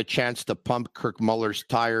 You had a chance to pump Kirk Muller's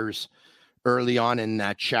tires early on in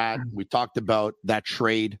that chat. We talked about that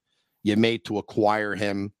trade you made to acquire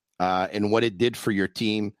him and what it did for your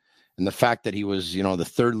team, and the fact that he was, the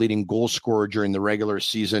third leading goal scorer during the regular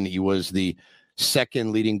season. He was the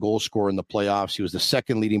second leading goal scorer in the playoffs. He was the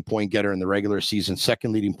second leading point getter in the regular season,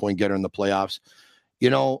 second leading point getter in the playoffs.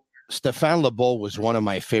 Stéphane Lebeau was one of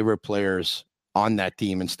my favorite players on that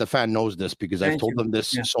team, and Stéphane knows this because I've told him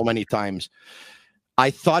this so many times. I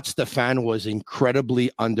thought Stéphane was incredibly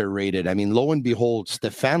underrated. I mean, lo and behold,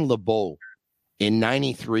 Stéphane Lebeau in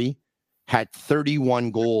 93 had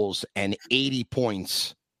 31 goals and 80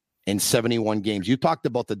 points in 71 games. You talked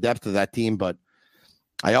about the depth of that team, but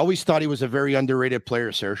I always thought he was a very underrated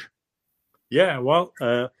player, Serge. Yeah, well,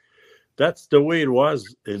 that's the way it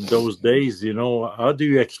was in those days. How do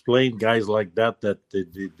you explain guys like that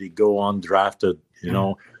they go undrafted?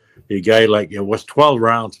 A guy like, it was 12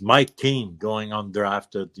 rounds, Mike Keane going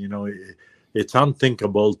undrafted. It's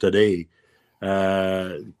unthinkable today.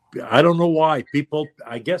 I don't know why people.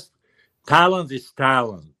 I guess talent is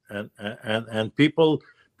talent, and people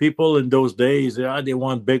in those days, they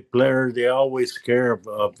want big players. They always scare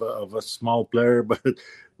of a small player, but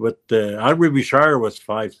Henri Richard was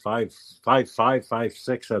 5'5",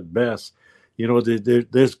 5'6" at best.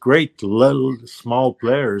 There's great little small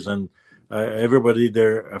players, and everybody,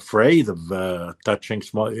 they're afraid of touching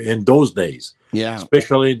small in those days. Yeah,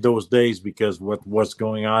 especially in those days, because what's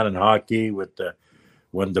going on in hockey with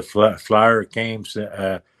when the Flyer came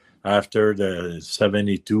after the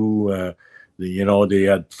 72. They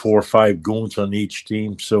had 4 or 5 goons on each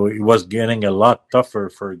team, so it was getting a lot tougher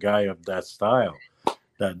for a guy of that style.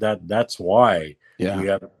 That's why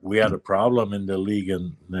we had a problem in the league,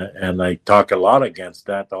 and I talk a lot against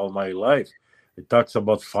that all my life. It talks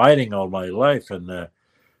about fighting all my life, and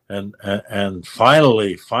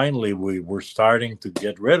finally we're starting to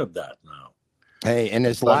get rid of that now. Hey, in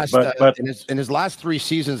his last 3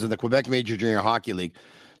 seasons in the Quebec Major Junior Hockey League,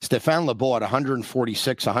 Stéphane Lebeau had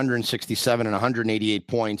 146, 167, and 188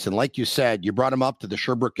 points. And like you said, you brought him up to the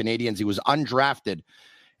Sherbrooke Canadiens. He was undrafted.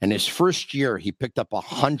 And his first year, he picked up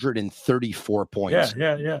 134 points.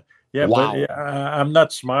 Yeah. Wow. But I'm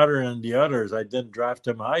not smarter than the others. I didn't draft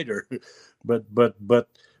him either. But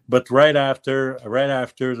right after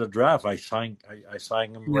the draft, I signed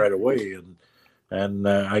him right away. And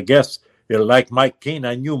I guess, like Mike Keane,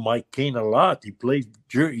 I knew Mike Keane a lot. He played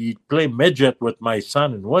midget with my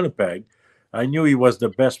son in Winnipeg. I knew he was the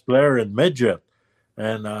best player in midget.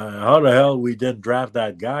 And how the hell we didn't draft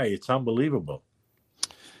that guy? It's unbelievable.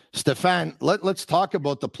 Stéphane, let's talk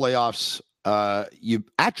about the playoffs. You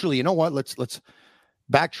know what? Let's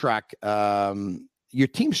backtrack. Your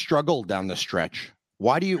team struggled down the stretch.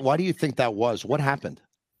 Why do you think that was? What happened?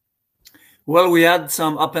 Well, we had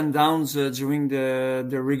some up and downs during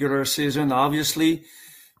the regular season, obviously,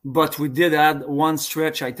 but we did add one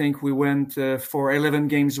stretch. I think we went for 11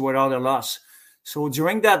 games without a loss. So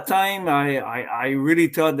during that time, I really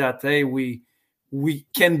thought that, hey, we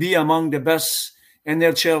can be among the best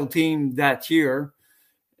NHL team that year.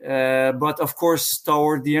 But of course,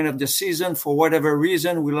 toward the end of the season, for whatever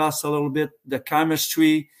reason, we lost a little bit the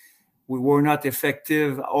chemistry. We were not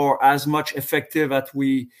effective, or as much effective as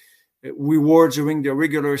we were during the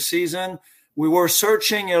regular season. We were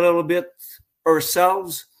searching a little bit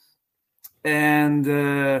ourselves, and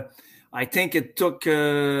I think it took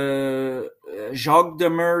Jacques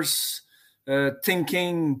Demers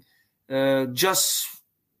thinking just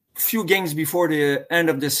a few games before the end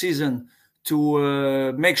of the season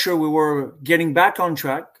to make sure we were getting back on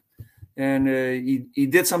track. And he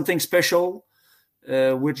did something special,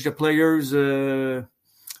 which the players were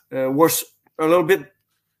a little bit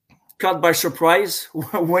caught by surprise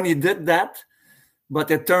when he did that. But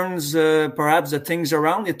it turns perhaps the things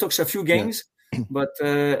around. It took a few games. Yeah. But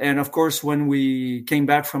and of course, when we came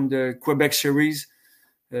back from the Quebec series,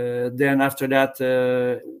 then after that,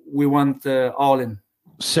 we went all in.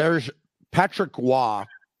 Serge, Patrick Roy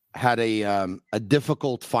had a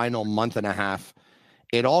difficult final month and a half.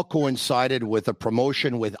 It all coincided with a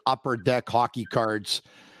promotion with Upper Deck hockey cards,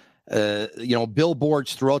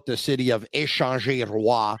 billboards throughout the city of Échanger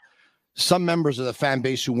Roy. Some members of the fan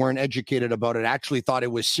base who weren't educated about it actually thought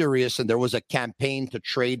it was serious, and there was a campaign to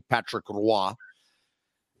trade Patrick Roy.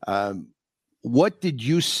 What did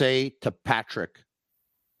you say to Patrick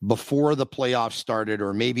before the playoffs started,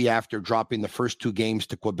 or maybe after dropping the first 2 games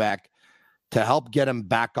to Quebec, to help get him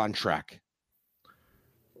back on track?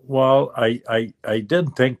 Well, I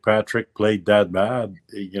didn't think Patrick played that bad.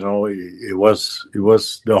 It was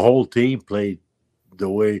the whole team played the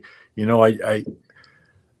way,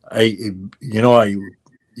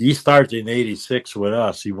 he started in '86 with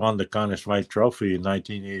us. He won the Conn Smythe Trophy in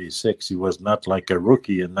 1986. He was not like a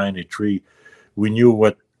rookie in '93. We knew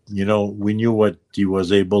what he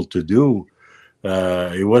was able to do.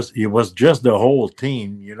 It was just the whole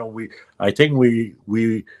team. I think we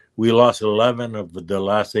lost 11 of the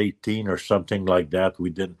last 18 or something like that. We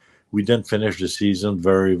didn't finish the season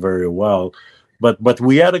very, very well, but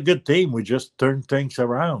we had a good team. We just turned things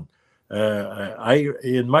around.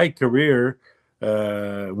 In my career,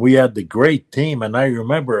 we had the great team, and I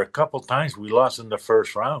remember a couple times we lost in the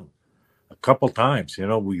first round. A couple times,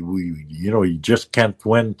 you just can't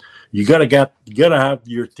win. You gotta have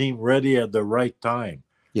your team ready at the right time.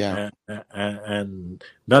 Yeah, and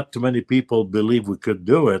not too many people believe we could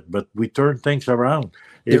do it, but we turned things around.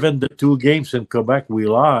 Even the 2 games in Quebec we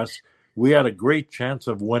lost, we had a great chance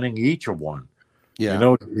of winning each of one.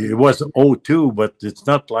 Yeah, It was 0-2, but it's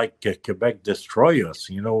not like Quebec destroy us.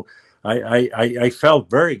 I felt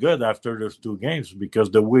very good after those 2 games because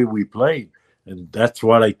the way we played. And that's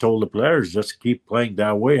what I told the players, just keep playing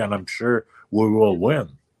that way, and I'm sure we will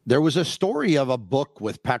win. There was a story of a book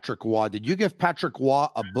with Patrick Waugh. Did you give Patrick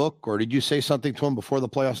Waugh a book, or did you say something to him before the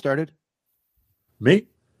playoffs started? Me?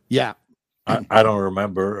 Yeah. I don't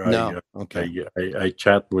remember. No. Okay. I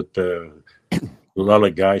chat with a lot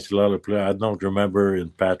of guys, a lot of players. I don't remember in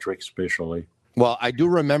Patrick especially. Well, I do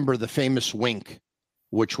remember the famous wink,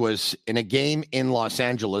 which was in a game in Los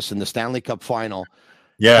Angeles in the Stanley Cup final.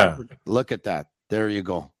 Yeah, look at that. There you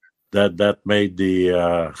go. That made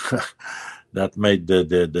the that made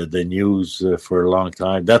the news for a long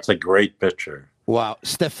time. That's a great picture. Wow,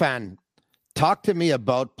 Stéphane, talk to me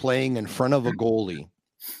about playing in front of a goalie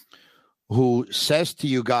who says to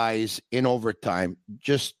you guys in overtime,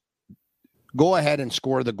 just go ahead and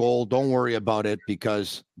score the goal. Don't worry about it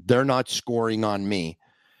because they're not scoring on me.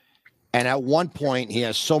 And at one point, he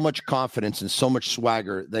has so much confidence and so much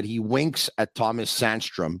swagger that he winks at Thomas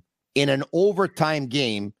Sandstrom in an overtime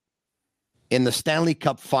game in the Stanley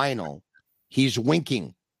Cup final. He's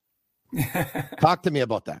winking. Talk to me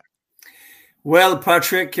about that. Well,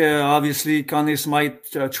 Patrick, obviously, Conn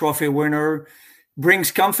Smythe trophy winner,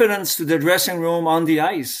 brings confidence to the dressing room on the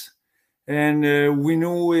ice. And we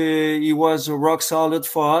knew he was rock solid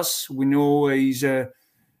for us. We know he's a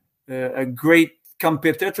great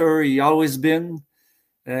competitor. He always been,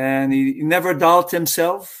 and he never doubt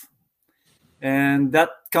himself. And that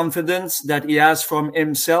confidence that he has from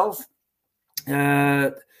himself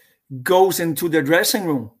goes into the dressing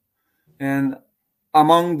room. And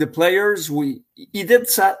among the players,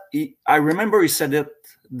 I remember he said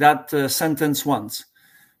that sentence once,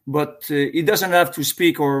 but he doesn't have to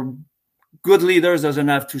speak, or good leaders doesn't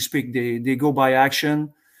have to speak. They go by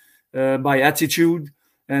action, by attitude.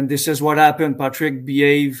 And this is what happened. Patrick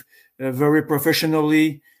behaved very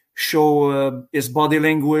professionally, show his body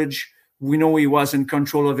language. We know he was in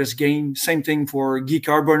control of his game. Same thing for Guy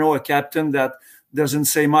Carbonneau, a captain that doesn't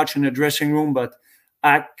say much in the dressing room, but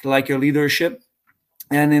act like a leadership.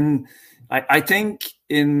 And I think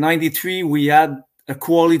in '93, we had a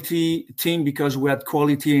quality team because we had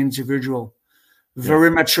quality individual. Very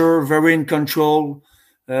mature, very in control,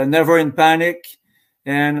 never in panic.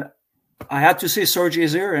 And I had to say Serge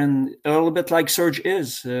is here, and a little bit like Serge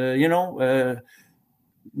is, no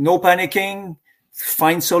panicking,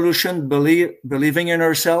 find solution, believing in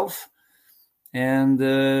herself. And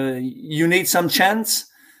you need some chance.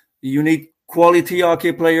 You need quality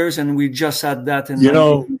hockey players, and we just had that in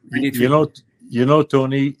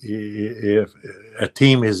Tony, if a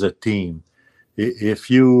team is a team, if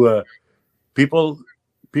you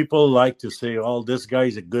people like to say, "Oh, this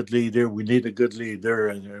guy's a good leader. We need a good leader."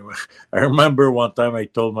 And I remember one time I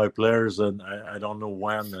told my players, and I don't know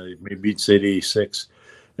when, maybe it's '86,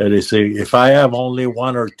 and they say, "If I have only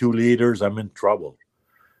 1 or 2 leaders, I'm in trouble."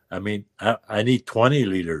 I mean, I need 20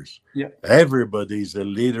 leaders. Yeah. Everybody's a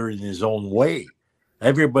leader in his own way.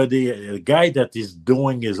 Everybody, a guy that is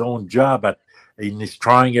doing his own job and is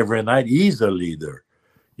trying every night, he's a leader.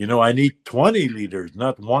 I need 20 leaders,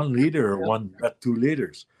 not 1 leader or not 2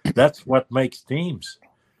 leaders. That's what makes teams.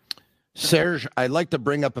 Serge, I'd like to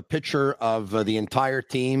bring up a picture of the entire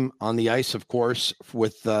team on the ice, of course,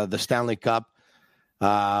 with the Stanley Cup.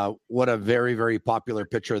 What a very, very popular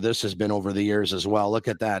picture this has been over the years as well. Look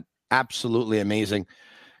at that. Absolutely amazing.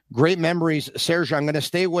 Great memories. Serge, I'm going to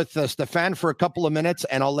stay with Stéphane for a couple of minutes,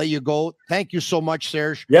 and I'll let you go. Thank you so much,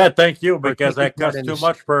 Serge. Yeah, thank you, because I cost too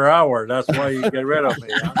much per hour. That's why you get rid of me.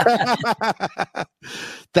 Huh?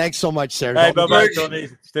 Thanks so much, Serge. Hey, bye-bye, Tony.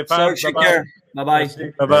 Stéphane, Serge, bye-bye. Bye-bye.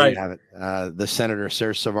 There you have it. The Senator,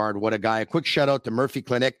 Serge Savard, what a guy. A quick shout out to Murphy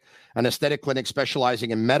Clinic, an aesthetic clinic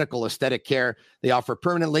specializing in medical aesthetic care. They offer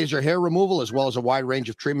permanent laser hair removal as well as a wide range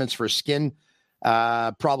of treatments for skin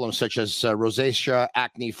problems such as rosacea,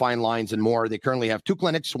 acne, fine lines, and more. They currently have 2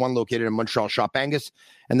 clinics, one located in Montreal, Shop Angus,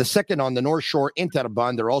 and the second on the North Shore in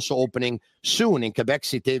Terrebonne. They're also opening soon in Quebec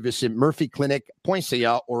City. Visit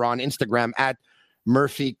murphyclinic.ca or on Instagram at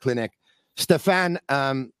Murphy Clinic. Stéphane,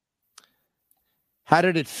 how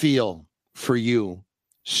did it feel for you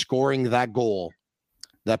scoring that goal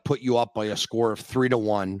that put you up by a score of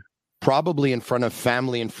 3-1, probably in front of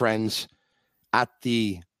family and friends at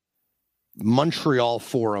the Montreal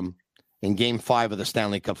Forum in Game 5 of the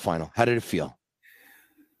Stanley Cup Final? How did it feel?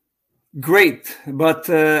 Great, but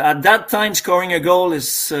at that time, scoring a goal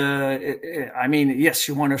is, I mean, yes,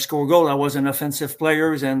 you want to score a goal. I was an offensive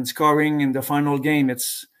player, and scoring in the final game,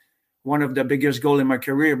 it's one of the biggest goals in my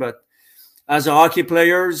career. But as a hockey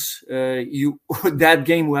players, that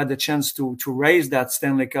game we had the chance to raise that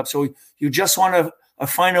Stanley Cup. So you just want to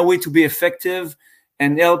find a way to be effective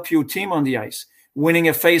and help your team on the ice. Winning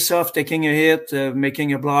a face-off, taking a hit,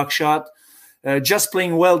 making a block shot, just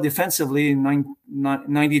playing well defensively in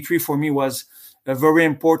 93 for me was very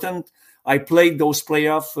important. I played those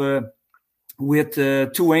playoffs with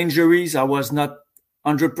 2 injuries. I was not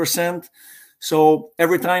 100%. So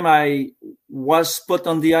every time I was put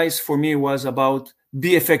on the ice, for me, it was about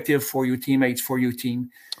be effective for your teammates, for your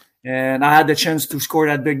team. And I had the chance to score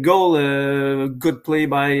that big goal. Good play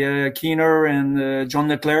by Keener and John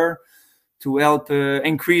Leclerc to help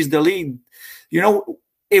increase the lead. You know,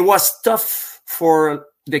 it was tough for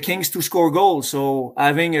the Kings to score goals. So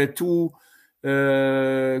having a 2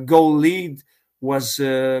 goal lead was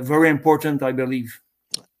very important, I believe.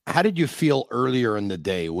 How did you feel earlier in the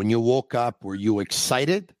day when you woke up? Were you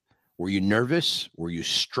excited? Were you nervous? Were you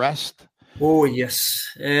stressed? Oh, yes.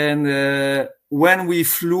 And when we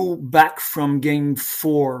flew back from Game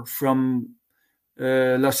 4 from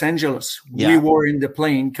Los Angeles, we were in the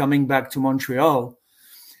plane coming back to Montreal.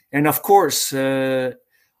 And of course,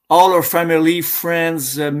 all our family,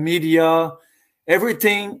 friends, media,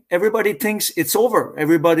 everybody thinks it's over.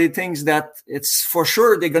 Everybody thinks that it's for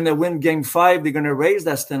sure they're going to win Game 5. They're going to raise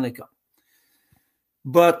that Stanley Cup.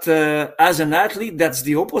 But as an athlete, that's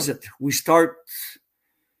the opposite. We start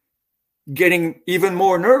getting even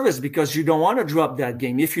more nervous because you don't want to drop that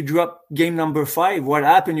game. If you drop game number 5, what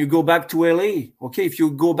happened? You go back to LA. Okay, if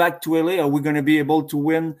you go back to LA, are we going to be able to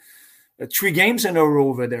win 3 games in a row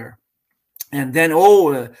over there? And then,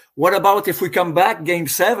 what about if we come back Game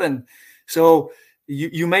 7? So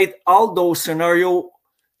you made all those scenarios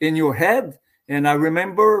in your head. And I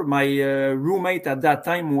remember my roommate at that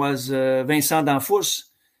time was Vincent Danfous.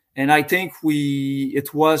 And I think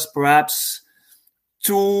it was perhaps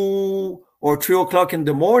 2 or 3 o'clock in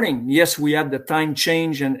the morning. Yes, we had the time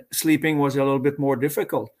change and sleeping was a little bit more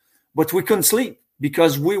difficult. But we couldn't sleep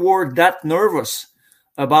because we were that nervous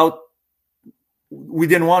about we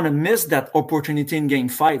didn't want to miss that opportunity in Game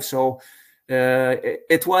 5. So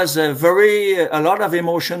it was a lot of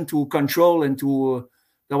emotion to control and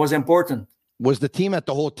that was important. Was the team at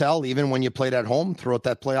the hotel even when you played at home throughout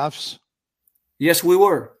that playoffs? Yes, we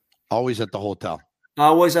were. Always at the hotel.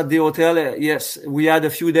 Always at the hotel. Yes, we had a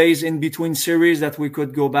few days in between series that we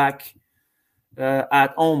could go back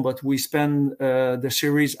at home, but we spent the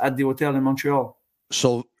series at the hotel in Montreal.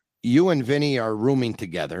 So you and Vinny are rooming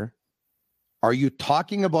together. Are you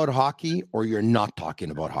talking about hockey or you're not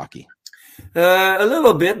talking about hockey? A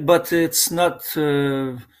little bit, but it's not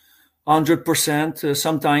 100%.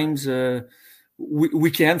 Sometimes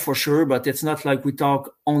we can for sure, but it's not like we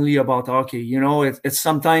talk only about hockey. You know, it's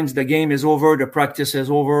sometimes the game is over, the practice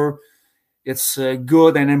is over. It's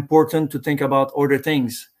good and important to think about other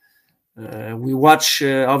things. We watch,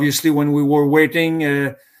 obviously, when we were waiting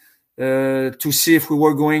to see if we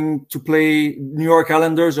were going to play New York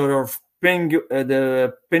Islanders or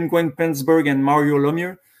the Penguin Pittsburgh and Mario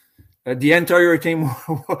Lemieux. The entire team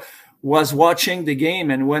was watching the game,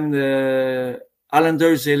 and when the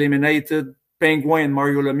Islanders eliminated Penguin and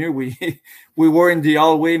Mario Lemieux, we were in the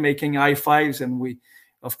hallway making high fives, and we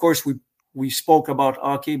spoke about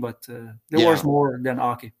hockey, but there was more than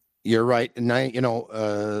hockey. You're right. And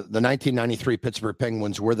the 1993 Pittsburgh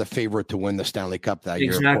Penguins were the favorite to win the Stanley Cup that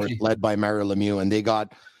year, of course, led by Mario Lemieux, and they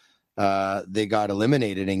got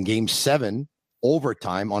eliminated in Game 7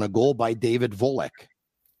 overtime on a goal by David Volek.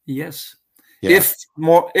 Yes. Yeah.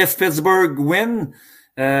 If Pittsburgh win,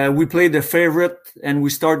 we play the favorite and we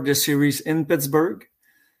start the series in Pittsburgh.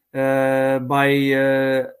 By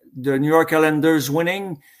the New York Islanders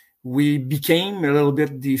winning, we became a little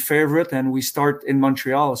bit the favorite, and we start in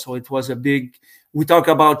Montreal. So it was a big. We talk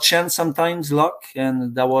about chance sometimes, luck,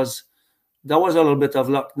 and that was a little bit of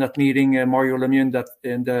luck not meeting Mario Lemieux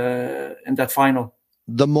in that final.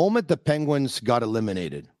 The moment the Penguins got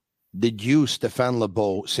eliminated, did you, Stéphane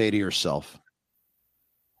Lebeau, say to yourself,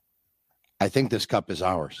 I think this cup is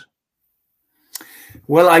ours?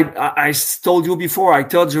 Well, I told you before, I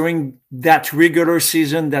thought during that regular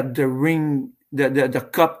season that the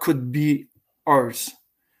cup could be ours.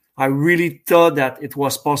 I really thought that it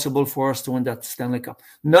was possible for us to win that Stanley Cup.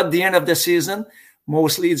 Not the end of the season,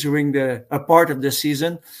 mostly during a part of the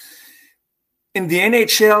season. In the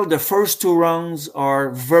NHL, the first 2 rounds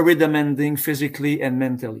are very demanding physically and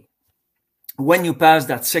mentally. When you pass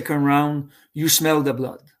that second round, you smell the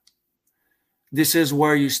blood. This is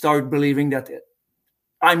where you start believing that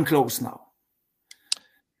I'm close now.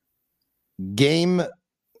 Game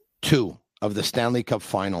 2 of the Stanley Cup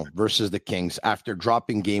final versus the Kings, after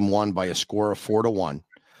dropping game 1 by a score of 4-1,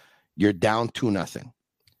 you're down 2-0.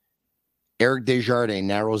 Eric Desjardins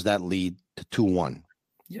narrows that lead to 2-1.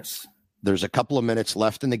 Yes. There's a couple of minutes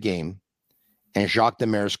left in the game, and Jacques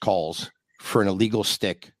Demers calls for an illegal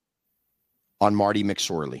stick on Marty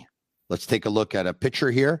McSorley. Let's take a look at a picture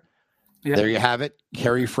here. Yeah. There you have it.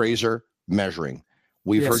 Kerry Fraser measuring.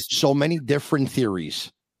 We've heard so many different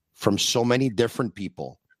theories from so many different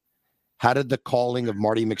people. How did the calling of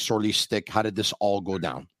Marty McSorley stick? How did this all go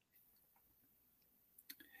down?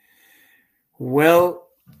 Well,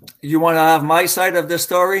 you want to have my side of the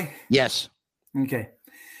story? Yes. Okay.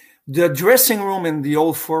 The dressing room in the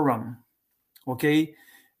old forum, was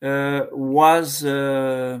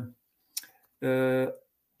on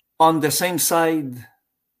the same side,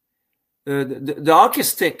 the hockey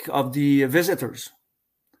stick of the visitors.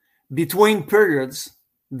 Between periods,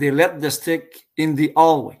 they let the stick in the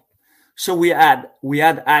hallway. So we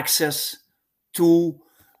had access to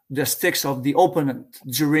the sticks of the opponent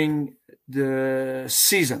during the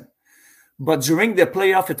season. But during the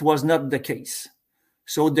playoff, it was not the case.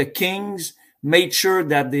 So the Kings made sure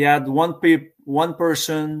that they had one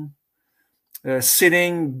person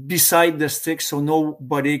sitting beside the stick so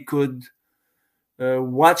nobody could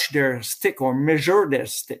watch their stick or measure their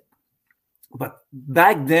stick. But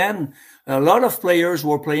back then, a lot of players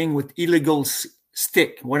were playing with illegal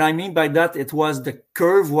stick. What I mean by that, it was the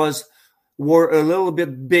curve were a little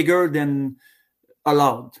bit bigger than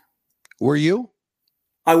allowed. Were you?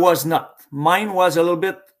 I was not. Mine was a little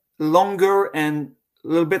bit longer and a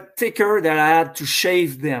little bit thicker that I had to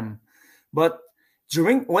shave them. But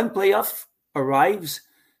when playoff arrives,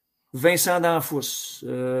 Vincent Danfous,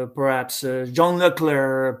 perhaps John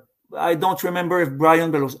Leclerc, I don't remember if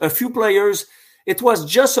Brian Bellows, a few players, it was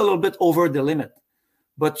just a little bit over the limit.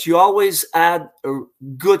 But you always had a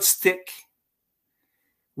good stick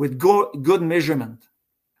with good measurement.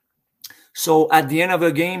 So at the end of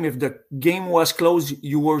a game, if the game was close,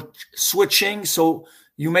 you were switching. So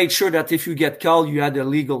you made sure that if you get called, you had a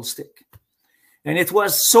legal stick. And it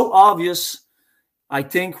was so obvious. I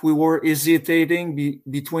think we were hesitating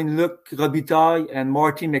between Luc Robitaille and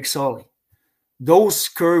Marty McSorley. Those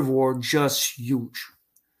curves were just huge.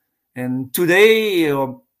 And today,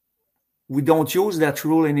 we don't use that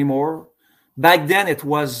rule anymore. Back then, it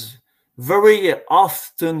was very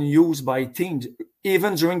often used by teams,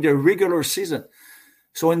 even during the regular season.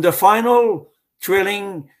 So in the final,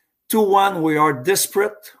 trailing 2-1, we are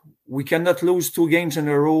desperate. We cannot lose 2 games in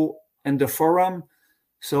a row in the forum.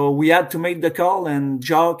 So we had to make the call, and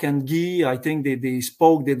Jacques and Guy, I think they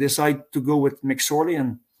decided to go with McSorley,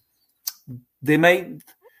 and they made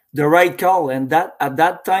the right call. And that at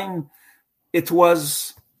that time, it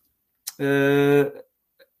was a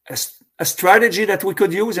strategy that we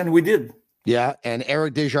could use, and we did. Yeah, and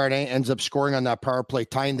Eric Desjardins ends up scoring on that power play,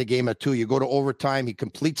 tying the game at 2. You go to overtime. He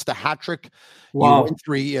completes the hat trick. Wow. You win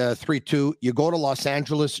 3-2. You go to Los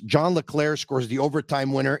Angeles. John Leclerc scores the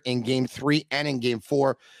overtime winner in game 3 and in game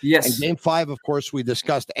 4. Yes. And game 5, of course, we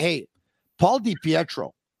discussed. Hey, Paul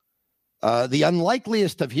DiPietro, the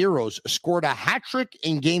unlikeliest of heroes, scored a hat trick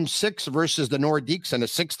in game 6 versus the Nordiques in a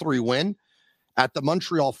 6-3 win at the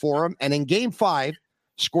Montreal Forum. And in game 5,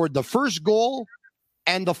 scored the first goal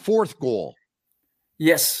and the 4th goal.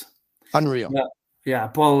 Yes. Unreal. Yeah.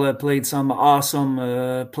 Paul played some awesome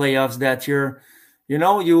playoffs that year.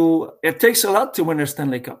 It takes a lot to win a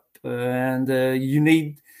Stanley Cup. And you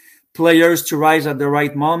need players to rise at the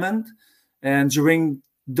right moment. And during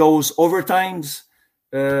those overtimes,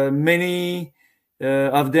 many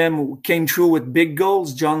of them came through with big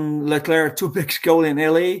goals. John Leclerc, 2 big goals in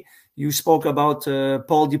LA. You spoke about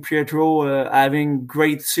Paul DiPietro having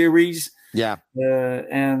great series. Yeah.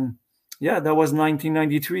 And yeah, that was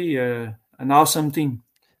 1993. An awesome team.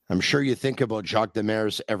 I'm sure you think about Jacques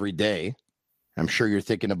Demers every day. I'm sure you're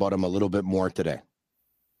thinking about him a little bit more today.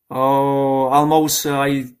 Oh, almost.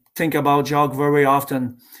 I think about Jacques very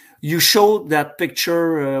often. You showed that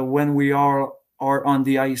picture when we are on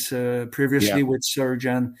the ice previously with Serge,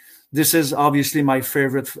 and this is obviously my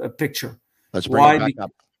favorite picture. Let's bring it back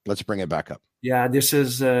up. Let's bring it back up. Yeah, this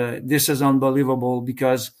is unbelievable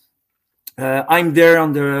because I'm there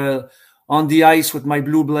on the ice with my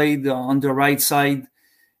blue blade on the right side,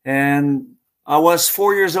 and I was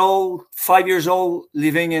 5 years old,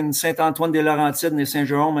 living in Saint-Antoine-des-Laurentides near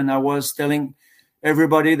Saint-Jérôme, and I was telling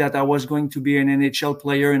everybody that I was going to be an NHL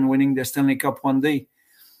player and winning the Stanley Cup one day.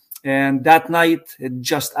 And that night, it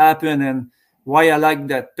just happened. And why I like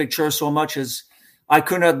that picture so much is I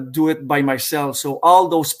could not do it by myself. So all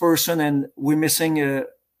those person, and we're missing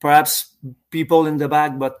perhaps people in the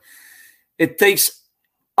back, but it takes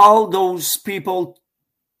all those people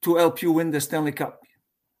to help you win the Stanley Cup.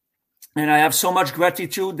 And I have so much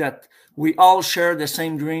gratitude that we all share the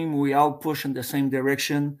same dream. We all push in the same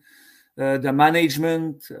direction. The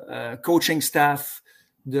management, coaching staff,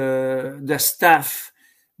 the staff,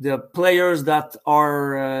 the players that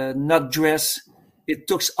are not dressed. It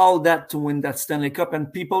took all that to win that Stanley Cup.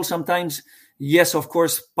 And people sometimes, yes, of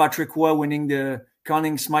course, Patrick Roy winning the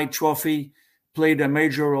Conning Smythe Trophy played a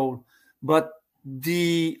major role. But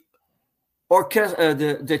the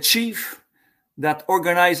chief that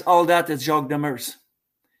organized all that is Jacques Demers.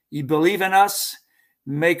 He believed in us,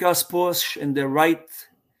 make us push in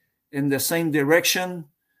the same direction.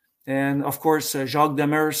 And of course, Jacques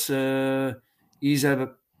Demers, he's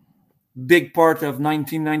a big part of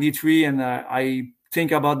 1993. And I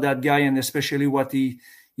think about that guy and especially what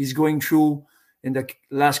he's going through in the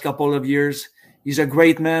last couple of years. He's a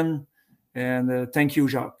great man. And thank you,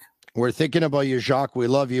 Jacques. We're thinking about you, Jacques. We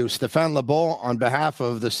love you. Stéphane Lebeau, on behalf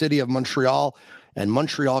of the city of Montreal and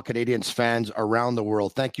Montreal Canadiens fans around the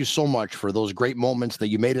world, thank you so much for those great moments that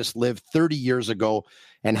you made us live 30 years ago,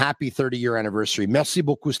 and happy 30-year anniversary. Merci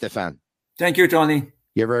beaucoup, Stéphane. Thank you, Tony.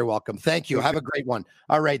 You're very welcome. Thank you. Have a great one.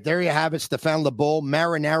 All right, there you have it. Stéphane Lebeau,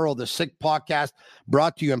 Marinaro, the Sick Podcast,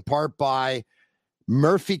 brought to you in part by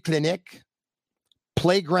Murphy Clinic,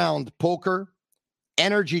 Playground Poker,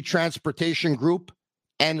 Energy Transportation Group,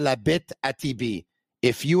 and La Bit ATB.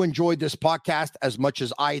 If you enjoyed this podcast as much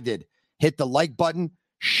as I did, hit the like button,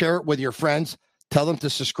 share it with your friends, tell them to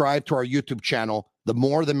subscribe to our YouTube channel. The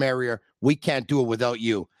more, the merrier. We can't do it without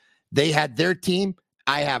you. They had their team.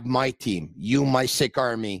 I have my team. You, my sick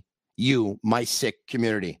army. You, my sick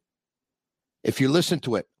community. If you listen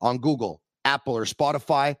to it on Google, Apple, or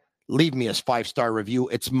Spotify, leave me a 5-star review.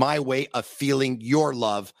 It's my way of feeling your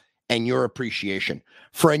love and your appreciation.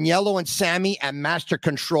 For Agnello and Sammy and Master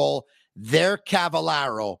Control, they're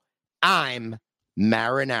Cavallaro. I'm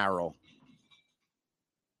Marinaro.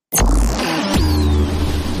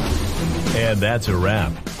 And that's a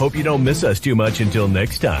wrap. Hope you don't miss us too much until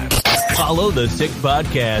next time. Follow the Sick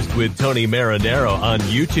Podcast with Tony Marinaro on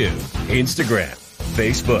YouTube, Instagram,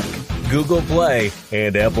 Facebook, Google Play,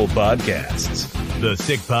 and Apple Podcasts. The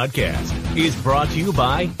Sick Podcast is brought to you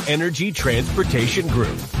by Energy Transportation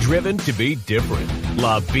Group. Driven to be different.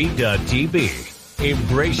 La Vida TB.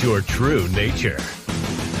 Embrace your true nature.